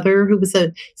my brother, who was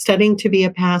studying to be a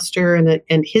pastor,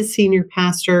 and his senior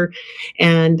pastor.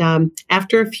 And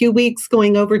after a few weeks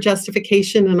going over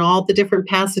justification and all the different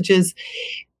passages,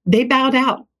 they bowed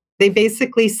out. They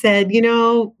basically said,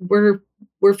 we're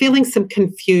feeling some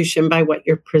confusion by what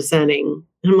you're presenting.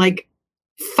 And I'm like,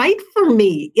 fight for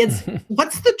me. It's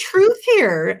what's the truth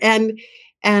here? And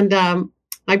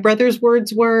my brother's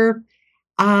words were,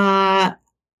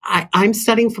 I'm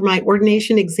studying for my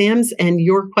ordination exams, and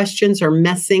your questions are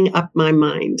messing up my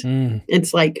mind.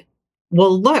 It's like,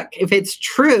 well, look, if it's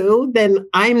true, then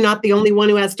I'm not the only one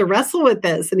who has to wrestle with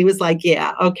this. And he was like,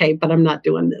 yeah, okay, but I'm not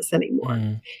doing this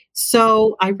anymore.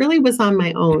 So I really was on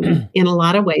my own in a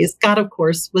lot of ways. God, of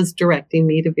course, was directing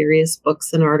me to various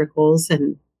books and articles,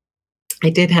 and I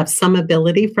did have some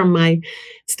ability from my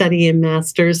study and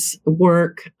master's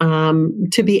work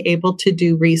to be able to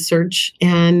do research.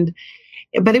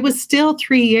 But it was still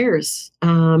 3 years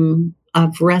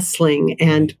of wrestling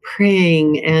and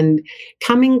praying and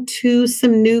coming to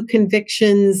some new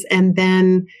convictions. And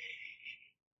then,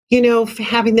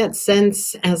 having that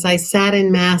sense as I sat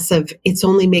in Mass of it's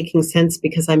only making sense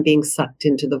because I'm being sucked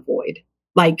into the void.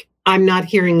 Like, I'm not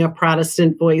hearing a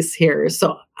Protestant voice here.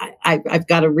 So I've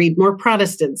got to read more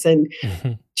Protestants and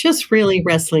just really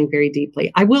wrestling very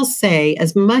deeply. I will say,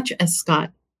 as much as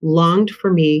Scott longed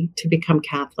for me to become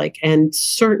Catholic and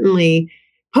certainly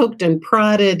poked and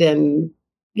prodded and,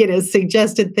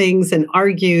 suggested things and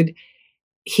argued,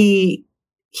 he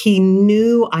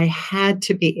knew I had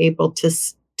to be able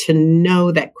to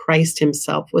know that Christ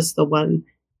himself was the one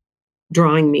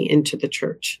drawing me into the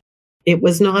church. It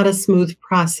was not a smooth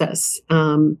process.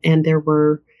 And there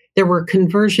were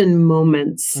conversion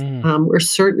moments where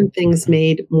certain things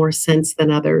made more sense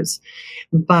than others.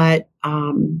 But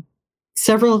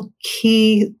several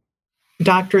key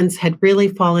doctrines had really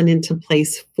fallen into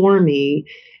place for me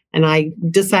And I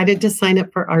decided to sign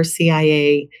up for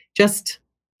RCIA just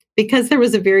because there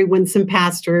was a very winsome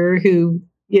pastor who,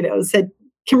 said,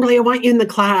 Kimberly, I want you in the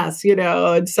class,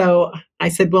 And so I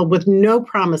said, well, with no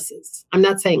promises. I'm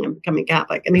not saying I'm becoming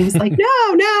Catholic. And he was like,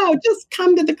 no, just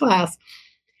come to the class.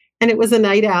 And it was a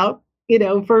night out,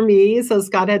 for me. So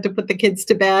Scott had to put the kids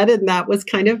to bed, and that was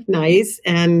kind of nice.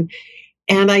 And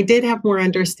I did have more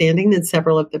understanding than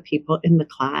several of the people in the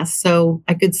class. So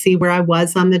I could see where I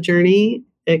was on the journey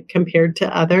compared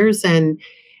to others. And,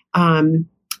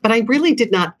 but I really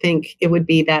did not think it would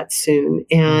be that soon.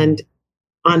 And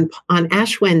on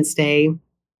Ash Wednesday,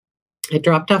 I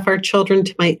dropped off our children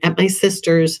at my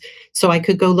sister's so I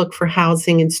could go look for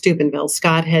housing in Steubenville.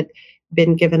 Scott had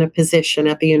been given a position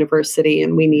at the university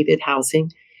and we needed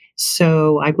housing.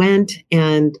 So I went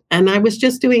and I was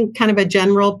just doing kind of a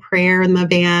general prayer in the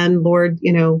van. Lord,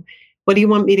 what do you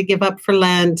want me to give up for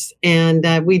Lent?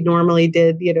 And we normally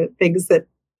did, things that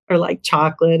are like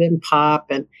chocolate and pop.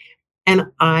 And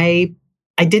I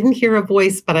didn't hear a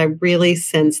voice, but I really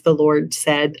sensed the Lord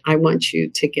said, I want you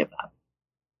to give up.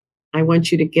 I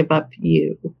want you to give up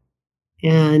you.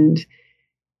 And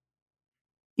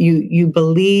you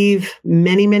believe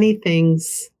many, many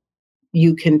things.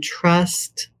 You can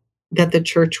trust that the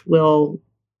church will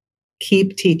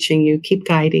keep teaching you, keep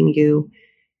guiding you.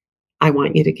 I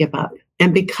want you to give up.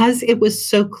 And because it was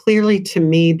so clearly to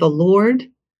me, the Lord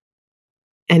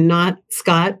and not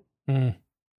Scott, I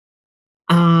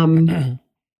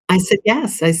said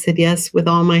yes. I said yes with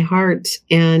all my heart.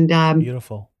 And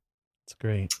beautiful. It's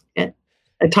great. I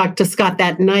talked to Scott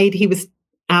that night. He was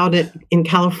out in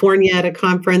California at a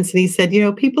conference, and he said,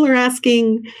 people are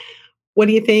asking, what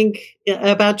do you think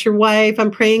about your wife?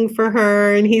 I'm praying for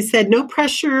her. And he said, no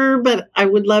pressure, but I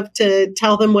would love to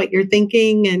tell them what you're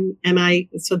thinking.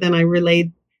 So then I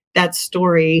relayed that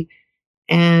story.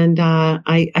 And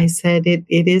I said, it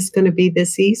is going to be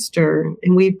this Easter.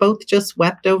 And we both just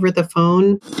wept over the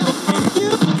phone.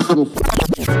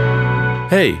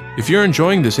 Hey, if you're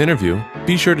enjoying this interview,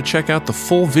 be sure to check out the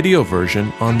full video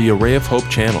version on the Array of Hope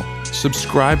channel.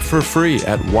 Subscribe for free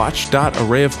at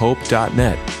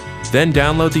watch.arrayofhope.net. Then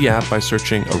download the app by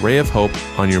searching Array of Hope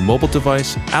on your mobile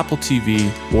device, Apple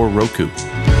TV, or Roku.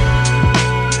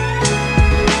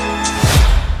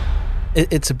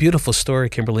 It's a beautiful story,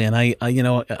 Kimberly, and I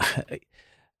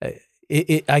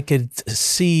could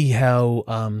see how,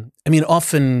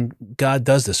 often God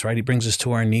does this, right? He brings us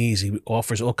to our knees. He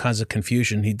offers all kinds of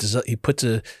confusion. He puts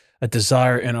a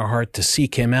desire in our heart to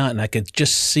seek him out. And I could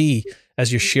just see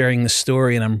as you're sharing the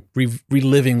story and I'm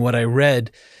reliving what I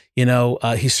read,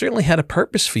 he certainly had a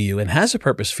purpose for you and has a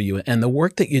purpose for you. And the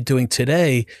work that you're doing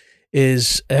today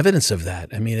is evidence of that.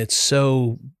 It's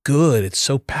so good. It's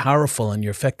so powerful, and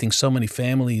you're affecting so many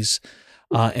families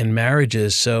and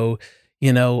marriages. So,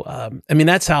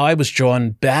 that's how I was drawn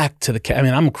back to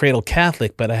I'm a cradle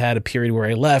Catholic, but I had a period where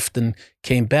I left and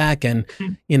came back. And,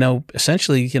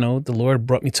 essentially, the Lord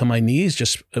brought me to my knees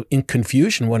just in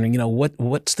confusion, wondering,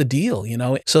 what's the deal,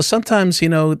 So sometimes,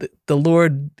 the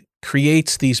Lord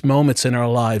creates these moments in our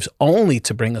lives only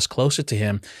to bring us closer to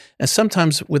him. And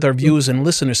sometimes with our viewers and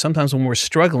listeners, sometimes when we're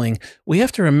struggling, we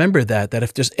have to remember that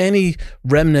if there's any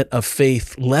remnant of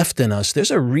faith left in us,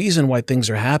 there's a reason why things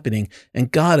are happening,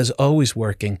 and God is always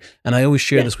working. And I always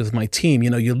share this with my team.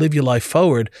 You live your life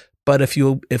forward, but if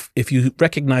you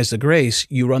recognize the grace,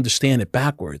 you understand it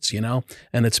backwards,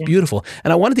 and it's beautiful.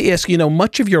 And I wanted to ask,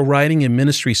 much of your writing and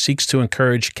ministry seeks to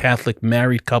encourage Catholic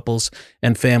married couples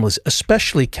and families,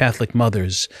 especially Catholic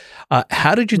mothers.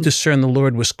 How did you discern the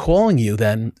Lord was calling you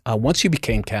then, once you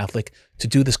became Catholic, to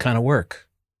do this kind of work?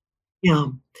 Yeah.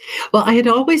 Well, I had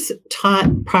always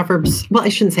taught Proverbs. Well, I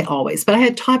shouldn't say always, but I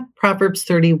had taught Proverbs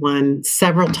 31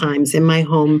 several times in my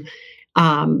home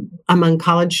among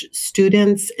college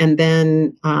students. And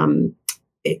then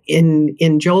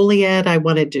in Joliet, I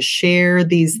wanted to share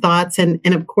these thoughts. And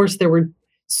of course, there were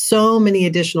so many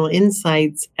additional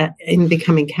insights in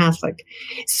becoming Catholic.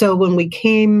 So when we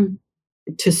came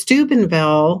to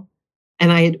Steubenville,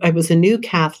 and I was a new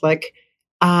Catholic,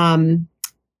 I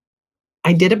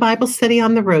did a Bible study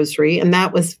on the Rosary, and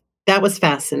that was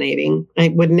fascinating. I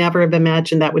would never have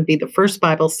imagined that would be the first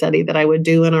Bible study that I would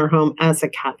do in our home as a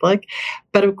Catholic.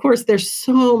 But of course, there's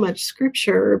so much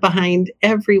scripture behind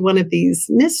every one of these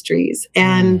mysteries.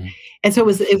 And so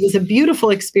it was a beautiful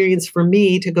experience for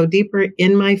me to go deeper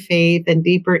in my faith and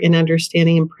deeper in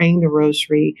understanding and praying the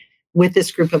Rosary with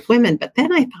this group of women. But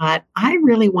then I thought, I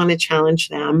really want to challenge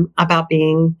them about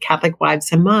being Catholic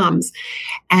wives and moms.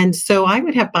 And so I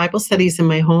would have Bible studies in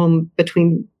my home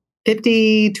between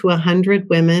 50 to 100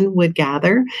 women would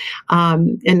gather.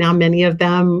 And now many of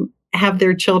them have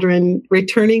their children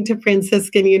returning to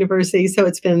Franciscan University. So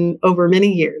it's been over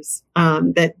many years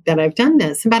that I've done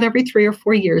this. About every 3 or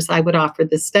 4 years, I would offer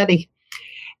this study.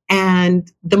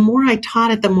 And the more I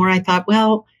taught it, the more I thought,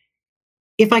 well,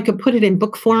 if I could put it in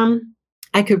book form,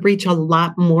 I could reach a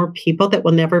lot more people that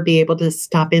will never be able to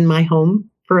stop in my home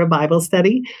for a Bible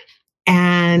study.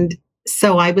 And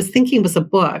so I was thinking it was a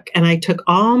book, and I took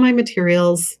all my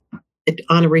materials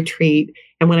on a retreat.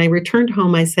 And when I returned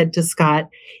home, I said to Scott,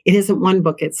 it isn't one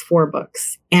book, it's 4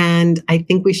 books. And I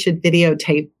think we should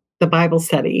videotape the Bible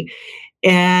study.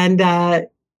 And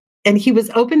he was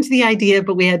open to the idea,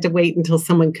 but we had to wait until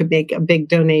someone could make a big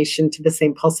donation to the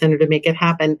St. Paul Center to make it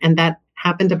happen. And that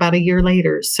happened about a year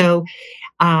later. So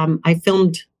I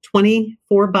filmed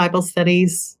 24 Bible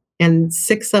studies, and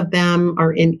 6 of them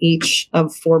are in each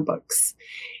of 4 books.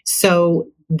 So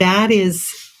that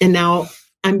is, and now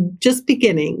I'm just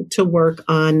beginning to work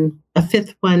on a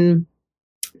 5th one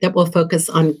that will focus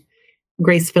on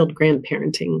grace-filled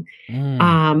grandparenting.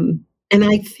 And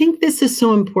I think this is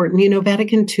so important. You know,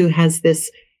 Vatican II has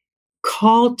this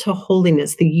call to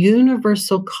holiness, the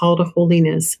universal call to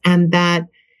holiness, and that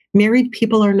married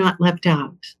people are not left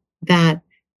out, that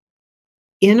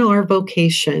in our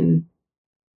vocation,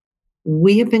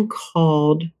 we have been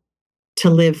called to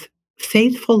live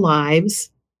faithful lives.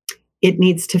 It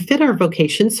needs to fit our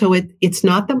vocation. So it's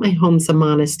not that my home's a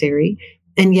monastery.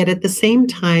 And yet at the same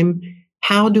time,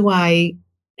 how do I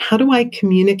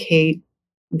communicate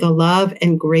the love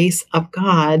and grace of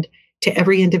God to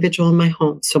every individual in my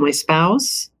home? So my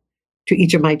spouse, to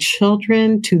each of my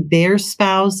children, to their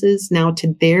spouses, now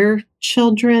to their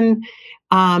children,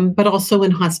 but also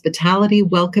in hospitality,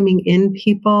 welcoming in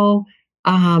people,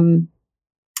 having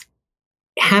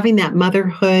that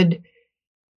motherhood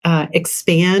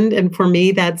expand. And for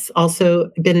me, that's also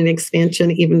been an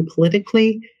expansion even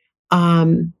politically.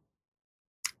 And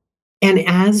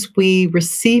as we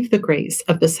receive the grace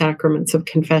of the sacraments of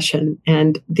confession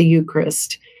and the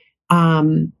Eucharist,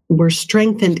 we're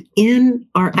strengthened in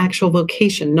our actual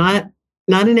vocation, not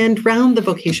an end round the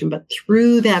vocation, but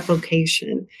through that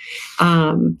vocation,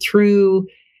 through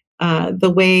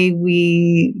the way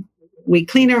we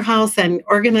clean our house and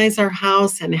organize our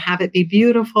house and have it be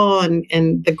beautiful,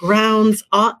 and the grounds,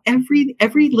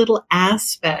 every little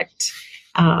aspect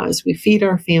as we feed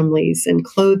our families and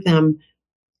clothe them.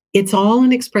 It's all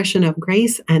an expression of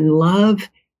grace and love.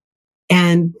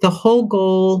 And the whole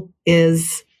goal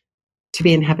is to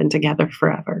be in heaven together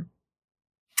forever.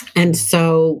 And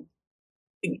so,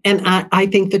 and I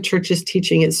think the church's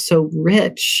teaching is so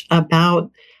rich about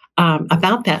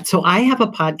that. So I have a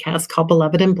podcast called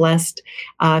Beloved and Blessed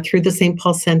through the St.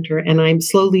 Paul Center, and I'm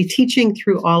slowly teaching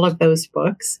through all of those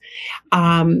books.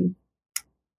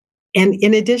 And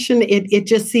in addition, it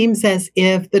just seems as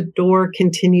if the door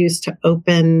continues to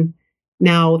open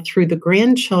now through the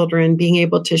grandchildren, being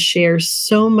able to share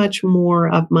so much more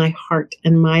of my heart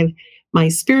and my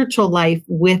spiritual life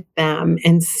with them,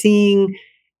 and seeing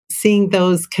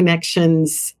those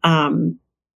connections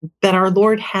that our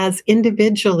Lord has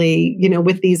individually, you know,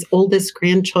 with these oldest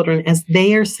grandchildren, as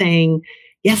they are saying,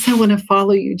 yes, I want to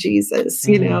follow you, Jesus,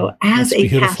 you know, as a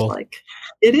beautiful Catholic.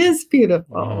 It is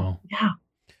beautiful. Wow. Yeah.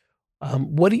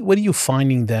 What are you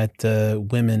finding that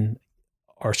women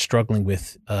are struggling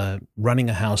with running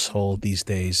a household these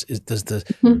days? Is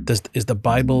the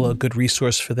Bible a good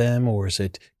resource for them, or is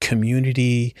it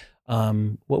community?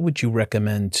 What would you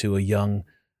recommend to a young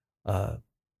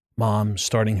mom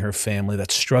starting her family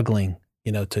that's struggling,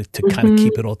 you know, to kind of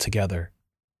keep it all together?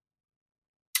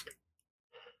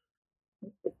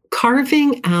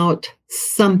 Carving out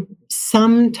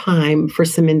some time for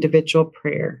some individual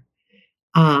prayer.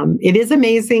 It is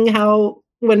amazing how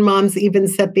when moms even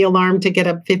set the alarm to get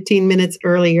up 15 minutes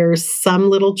earlier, some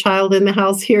little child in the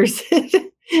house hears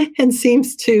it and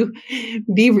seems to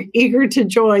be eager to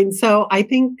join. So I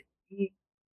think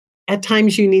at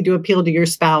times you need to appeal to your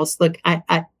spouse. Look,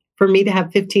 for me to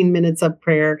have 15 minutes of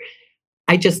prayer,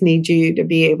 I just need you to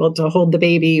be able to hold the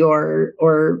baby or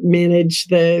manage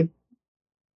the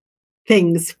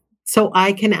things so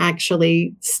I can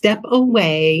actually step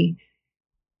away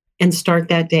and start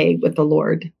that day with the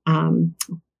Lord.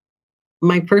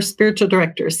 My first spiritual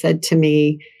director said to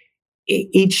me,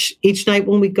 each night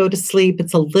when we go to sleep,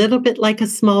 it's a little bit like a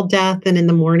small death, and in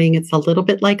the morning, it's a little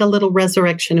bit like a little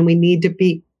resurrection, and we need to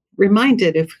be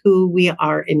reminded of who we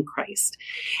are in Christ.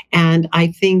 And I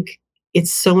think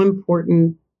it's so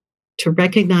important to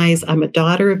recognize I'm a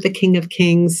daughter of the King of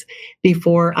Kings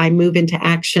before I move into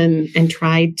action and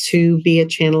try to be a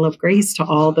channel of grace to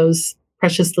all those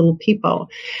precious little people.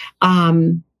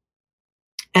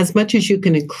 As much as you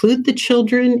can include the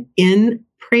children in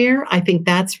prayer. I think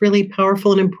that's really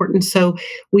powerful and important. So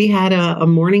we had a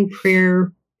morning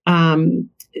prayer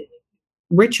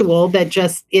ritual that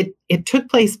just, it took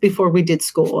place before we did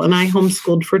school. And I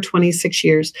homeschooled for 26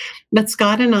 years. But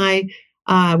Scott and I,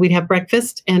 we'd have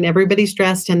breakfast and everybody's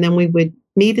dressed. And then we would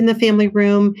meet in the family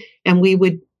room and we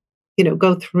would,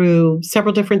 go through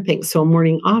several different things. So a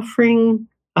morning offering,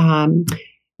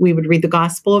 we would read the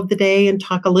gospel of the day and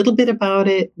talk a little bit about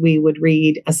it. We would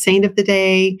read a saint of the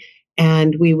day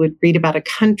and we would read about a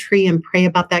country and pray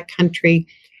about that country.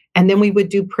 And then we would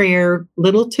do prayer,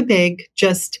 little to big,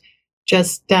 just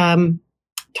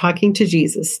talking to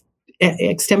Jesus,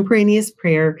 extemporaneous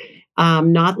prayer,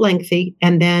 not lengthy.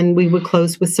 And then we would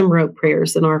close with some rote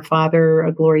prayers, and Our Father,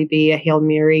 a Glory Be, a Hail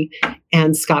Mary,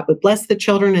 and Scott would bless the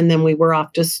children. And then we were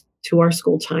off just to our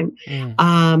school time.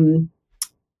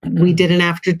 We did an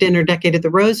after dinner decade of the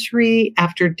rosary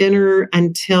after dinner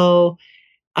until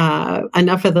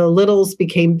enough of the littles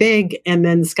became big. And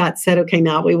then Scott said, okay,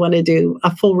 now we want to do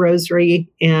a full rosary,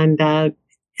 and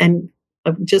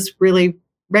just really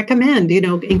recommend,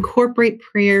 incorporate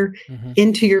prayer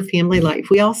into your family life.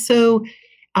 We also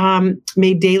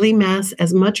made daily mass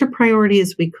as much a priority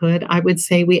as we could. I would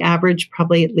say we averaged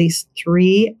probably at least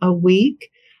 3 a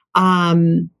week.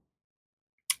 And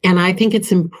I think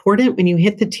it's important when you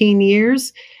hit the teen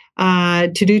years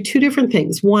to do 2 different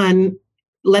things. One,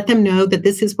 let them know that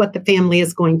this is what the family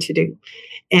is going to do.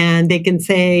 And they can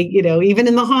say, even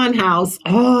in the Hahn house,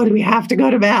 oh, do we have to go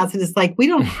to mass? And it's like, we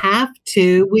don't have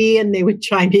to. And they would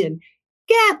chime in,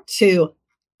 get to.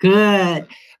 Good.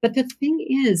 But the thing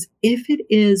is, if it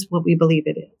is what we believe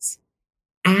it is,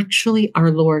 actually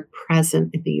our Lord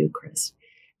present in the Eucharist,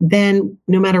 then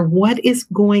no matter what is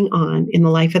going on in the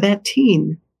life of that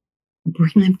teen,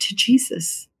 bring them to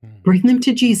Jesus. Bring them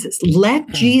to Jesus. Let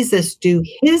Jesus do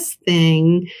his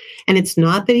thing. And it's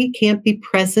not that he can't be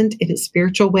present in a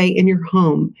spiritual way in your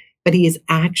home, but he is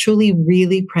actually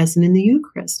really present in the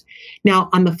Eucharist. Now,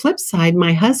 on the flip side,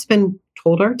 my husband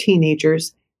told our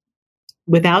teenagers,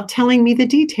 without telling me the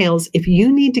details, if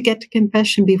you need to get to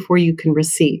confession before you can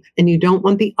receive, and you don't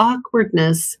want the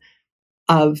awkwardness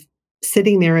of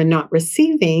sitting there and not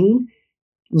receiving,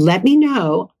 let me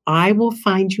know. I will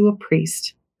find you a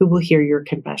priest who will hear your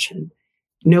confession.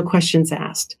 No questions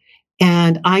asked.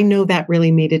 And I know that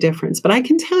really made a difference. But I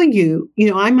can tell you,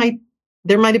 there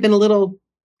might have been a little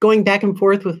going back and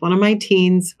forth with one of my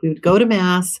teens. We would go to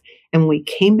mass, and when we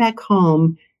came back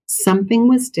home, something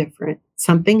was different.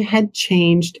 Something had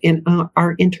changed in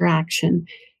our interaction.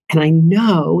 And I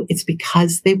know it's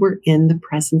because they were in the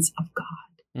presence of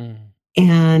God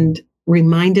and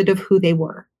reminded of who they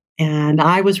were. And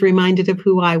I was reminded of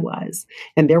who I was.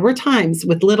 And there were times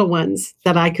with little ones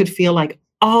that I could feel like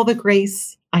all the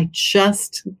grace I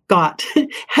just got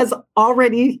has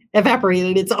already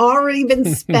evaporated. It's already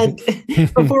been spent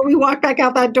before we walk back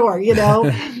out that door,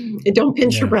 And don't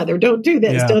pinch your brother. Don't do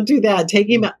this. Don't do that. Take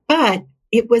him out. But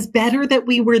it was better that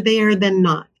we were there than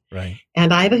not. Right.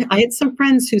 And I had some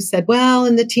friends who said, well,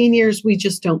 in the teen years, we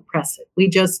just don't press it. We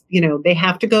just, they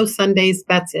have to go Sundays.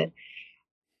 That's it.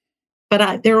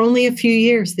 But there are only a few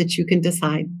years that you can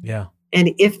decide. Yeah.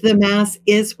 And if the Mass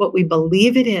is what we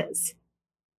believe it is,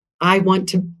 I want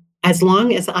to, as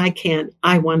long as I can,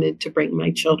 I wanted to bring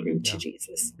my children to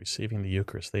Jesus. Receiving the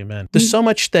Eucharist. Amen. There's so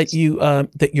much that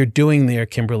you're doing there,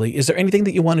 Kimberly. Is there anything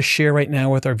that you want to share right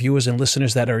now with our viewers and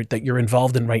listeners that you're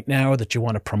involved in right now, that you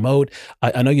want to promote?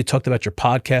 I know you talked about your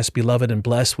podcast, Beloved and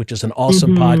Blessed, which is an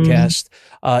awesome podcast.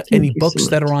 Any books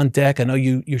that are on deck? I know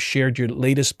you shared your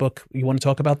latest book. You want to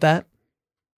talk about that?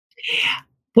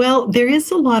 Well, there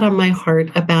is a lot on my heart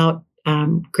about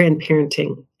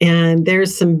grandparenting. And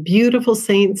there's some beautiful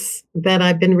saints that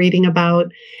I've been reading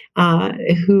about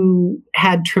who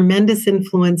had tremendous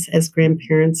influence as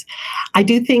grandparents. I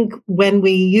do think when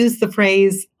we use the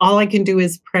phrase, all I can do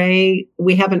is pray,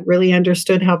 we haven't really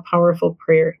understood how powerful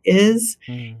prayer is.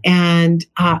 And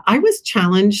I was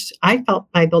challenged, I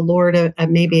felt by the Lord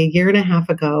maybe a year and a half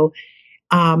ago,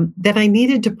 that I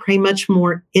needed to pray much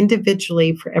more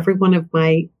individually for every one of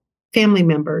my family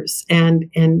members and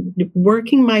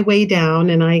working my way down.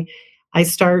 And I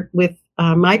start with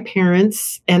my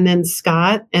parents, and then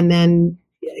Scott, and then,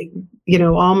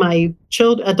 all my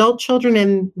adult children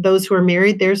and those who are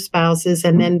married, their spouses,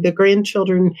 and then the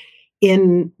grandchildren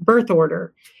in birth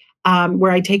order,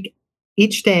 where I take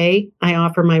each day, I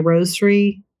offer my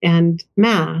rosary and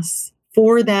Mass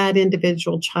for that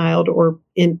individual child or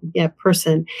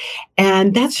person.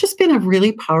 And that's just been a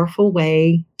really powerful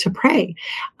way to pray.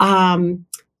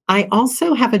 I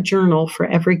also have a journal for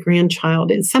every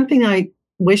grandchild. It's something I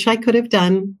wish I could have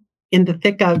done in the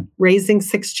thick of raising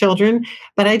 6 children,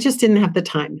 but I just didn't have the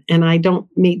time. And I don't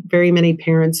meet very many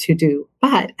parents who do.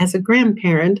 But as a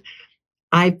grandparent,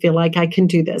 I feel like I can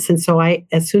do this. And so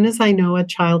as soon as I know a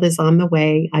child is on the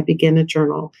way, I begin a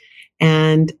journal.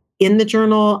 And in the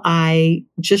journal, I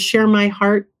just share my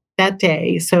heart that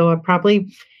day. So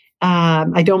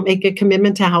I don't make a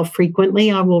commitment to how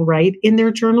frequently I will write in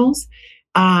their journals.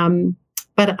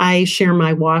 But I share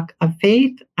my walk of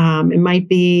faith. It might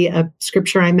be a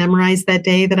scripture I memorized that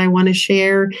day that I want to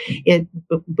share it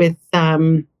with.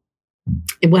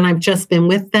 When I've just been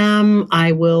with them,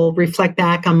 I will reflect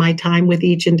back on my time with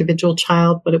each individual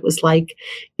child, what it was like.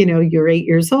 You're 8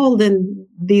 years old and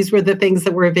these were the things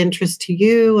that were of interest to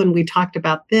you. And we talked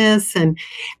about this. And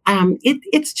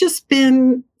it's just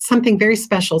been something very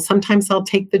special. Sometimes I'll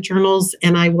take the journals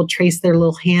and I will trace their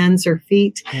little hands or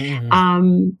feet.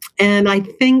 Mm-hmm. And I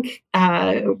think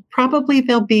probably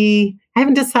I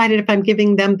haven't decided if I'm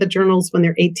giving them the journals when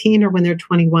they're 18 or when they're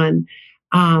 21.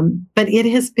 But it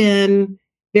has been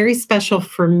very special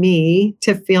for me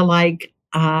to feel like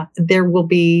there will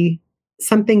be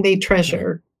something they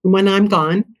treasure when I'm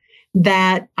gone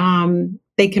that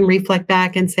they can reflect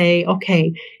back and say,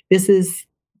 okay, this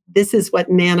is what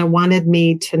Nana wanted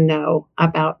me to know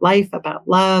about life, about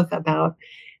love, about,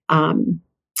 I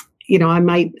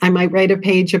might write a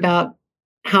page about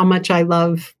how much I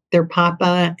love their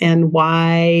papa and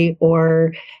why,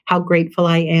 or how grateful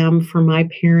I am for my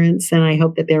parents. And I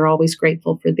hope that they're always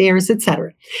grateful for theirs,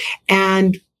 etc.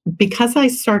 And because I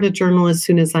start a journal as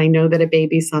soon as I know that a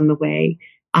baby's on the way,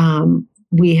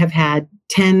 we have had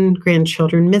 10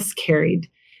 grandchildren miscarried.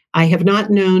 I have not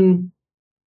known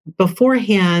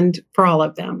beforehand for all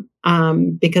of them,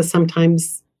 because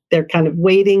sometimes they're kind of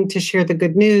waiting to share the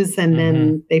good news and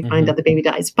then they find out the baby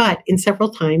dies. But in several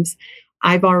times,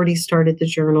 I've already started the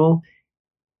journal.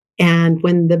 And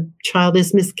when the child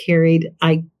is miscarried,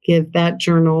 I give that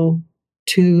journal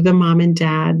to the mom and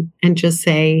dad and just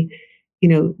say,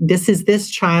 this is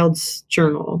this child's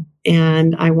journal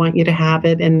and I want you to have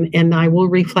it. And I will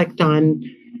reflect on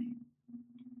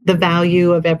the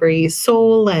value of every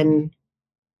soul and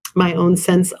my own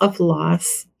sense of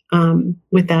loss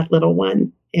with that little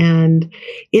one. And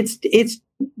it's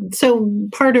so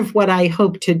part of what I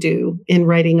hope to do in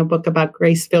writing a book about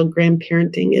grace-filled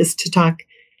grandparenting is to talk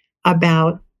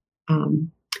about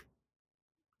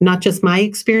not just my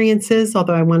experiences,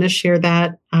 although I want to share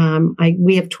that.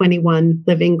 We have 21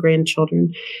 living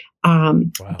grandchildren. Wow.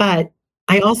 But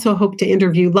I also hope to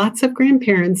interview lots of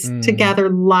grandparents to gather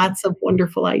lots of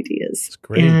wonderful ideas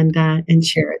and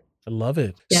share it. I love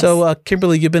it. Yes. So,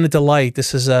 Kimberly, you've been a delight.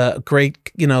 This is a great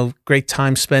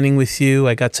time spending with you.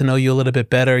 I got to know you a little bit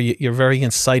better. You're very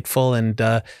insightful, and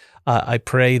I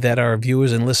pray that our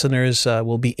viewers and listeners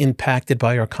will be impacted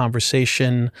by our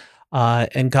conversation.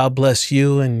 And God bless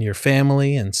you and your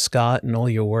family and Scott and all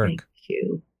your work. Thank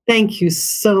you. Thank you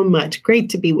so much. Great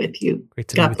to be with you. Great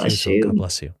to God be with bless you. you. God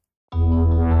bless you.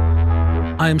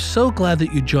 I am so glad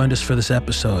that you joined us for this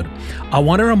episode. I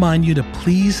want to remind you to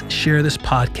please share this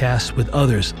podcast with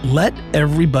others. Let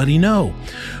everybody know.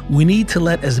 We need to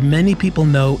let as many people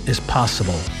know as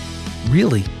possible.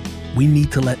 Really, we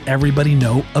need to let everybody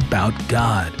know about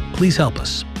God. Please help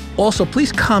us. Also,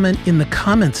 please comment in the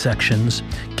comment sections.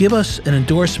 Give us an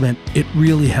endorsement. It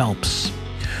really helps.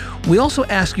 We also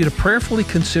ask you to prayerfully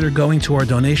consider going to our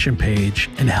donation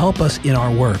page and help us in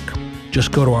our work.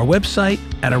 Just go to our website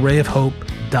at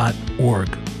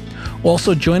arrayofhope.org.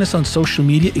 Also, join us on social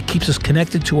media. It keeps us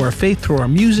connected to our faith through our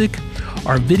music,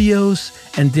 our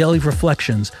videos, and daily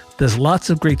reflections. There's lots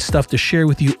of great stuff to share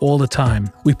with you all the time.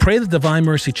 We pray the Divine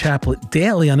Mercy Chaplet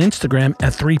daily on Instagram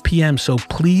at 3 p.m., so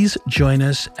please join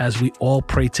us as we all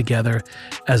pray together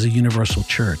as a universal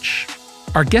church.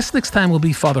 Our guest next time will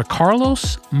be Father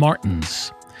Carlos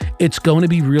Martins. It's going to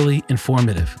be really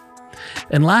informative.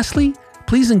 And lastly,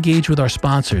 please engage with our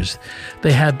sponsors.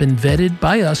 They have been vetted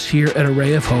by us here at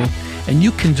Array of Hope, and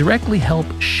you can directly help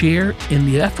share in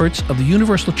the efforts of the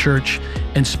Universal Church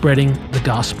and spreading the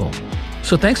gospel.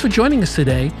 So thanks for joining us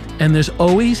today, and there's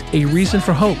always a reason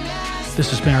for hope.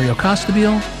 This is Mario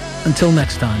Costabile. Until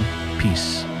next time,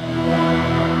 peace.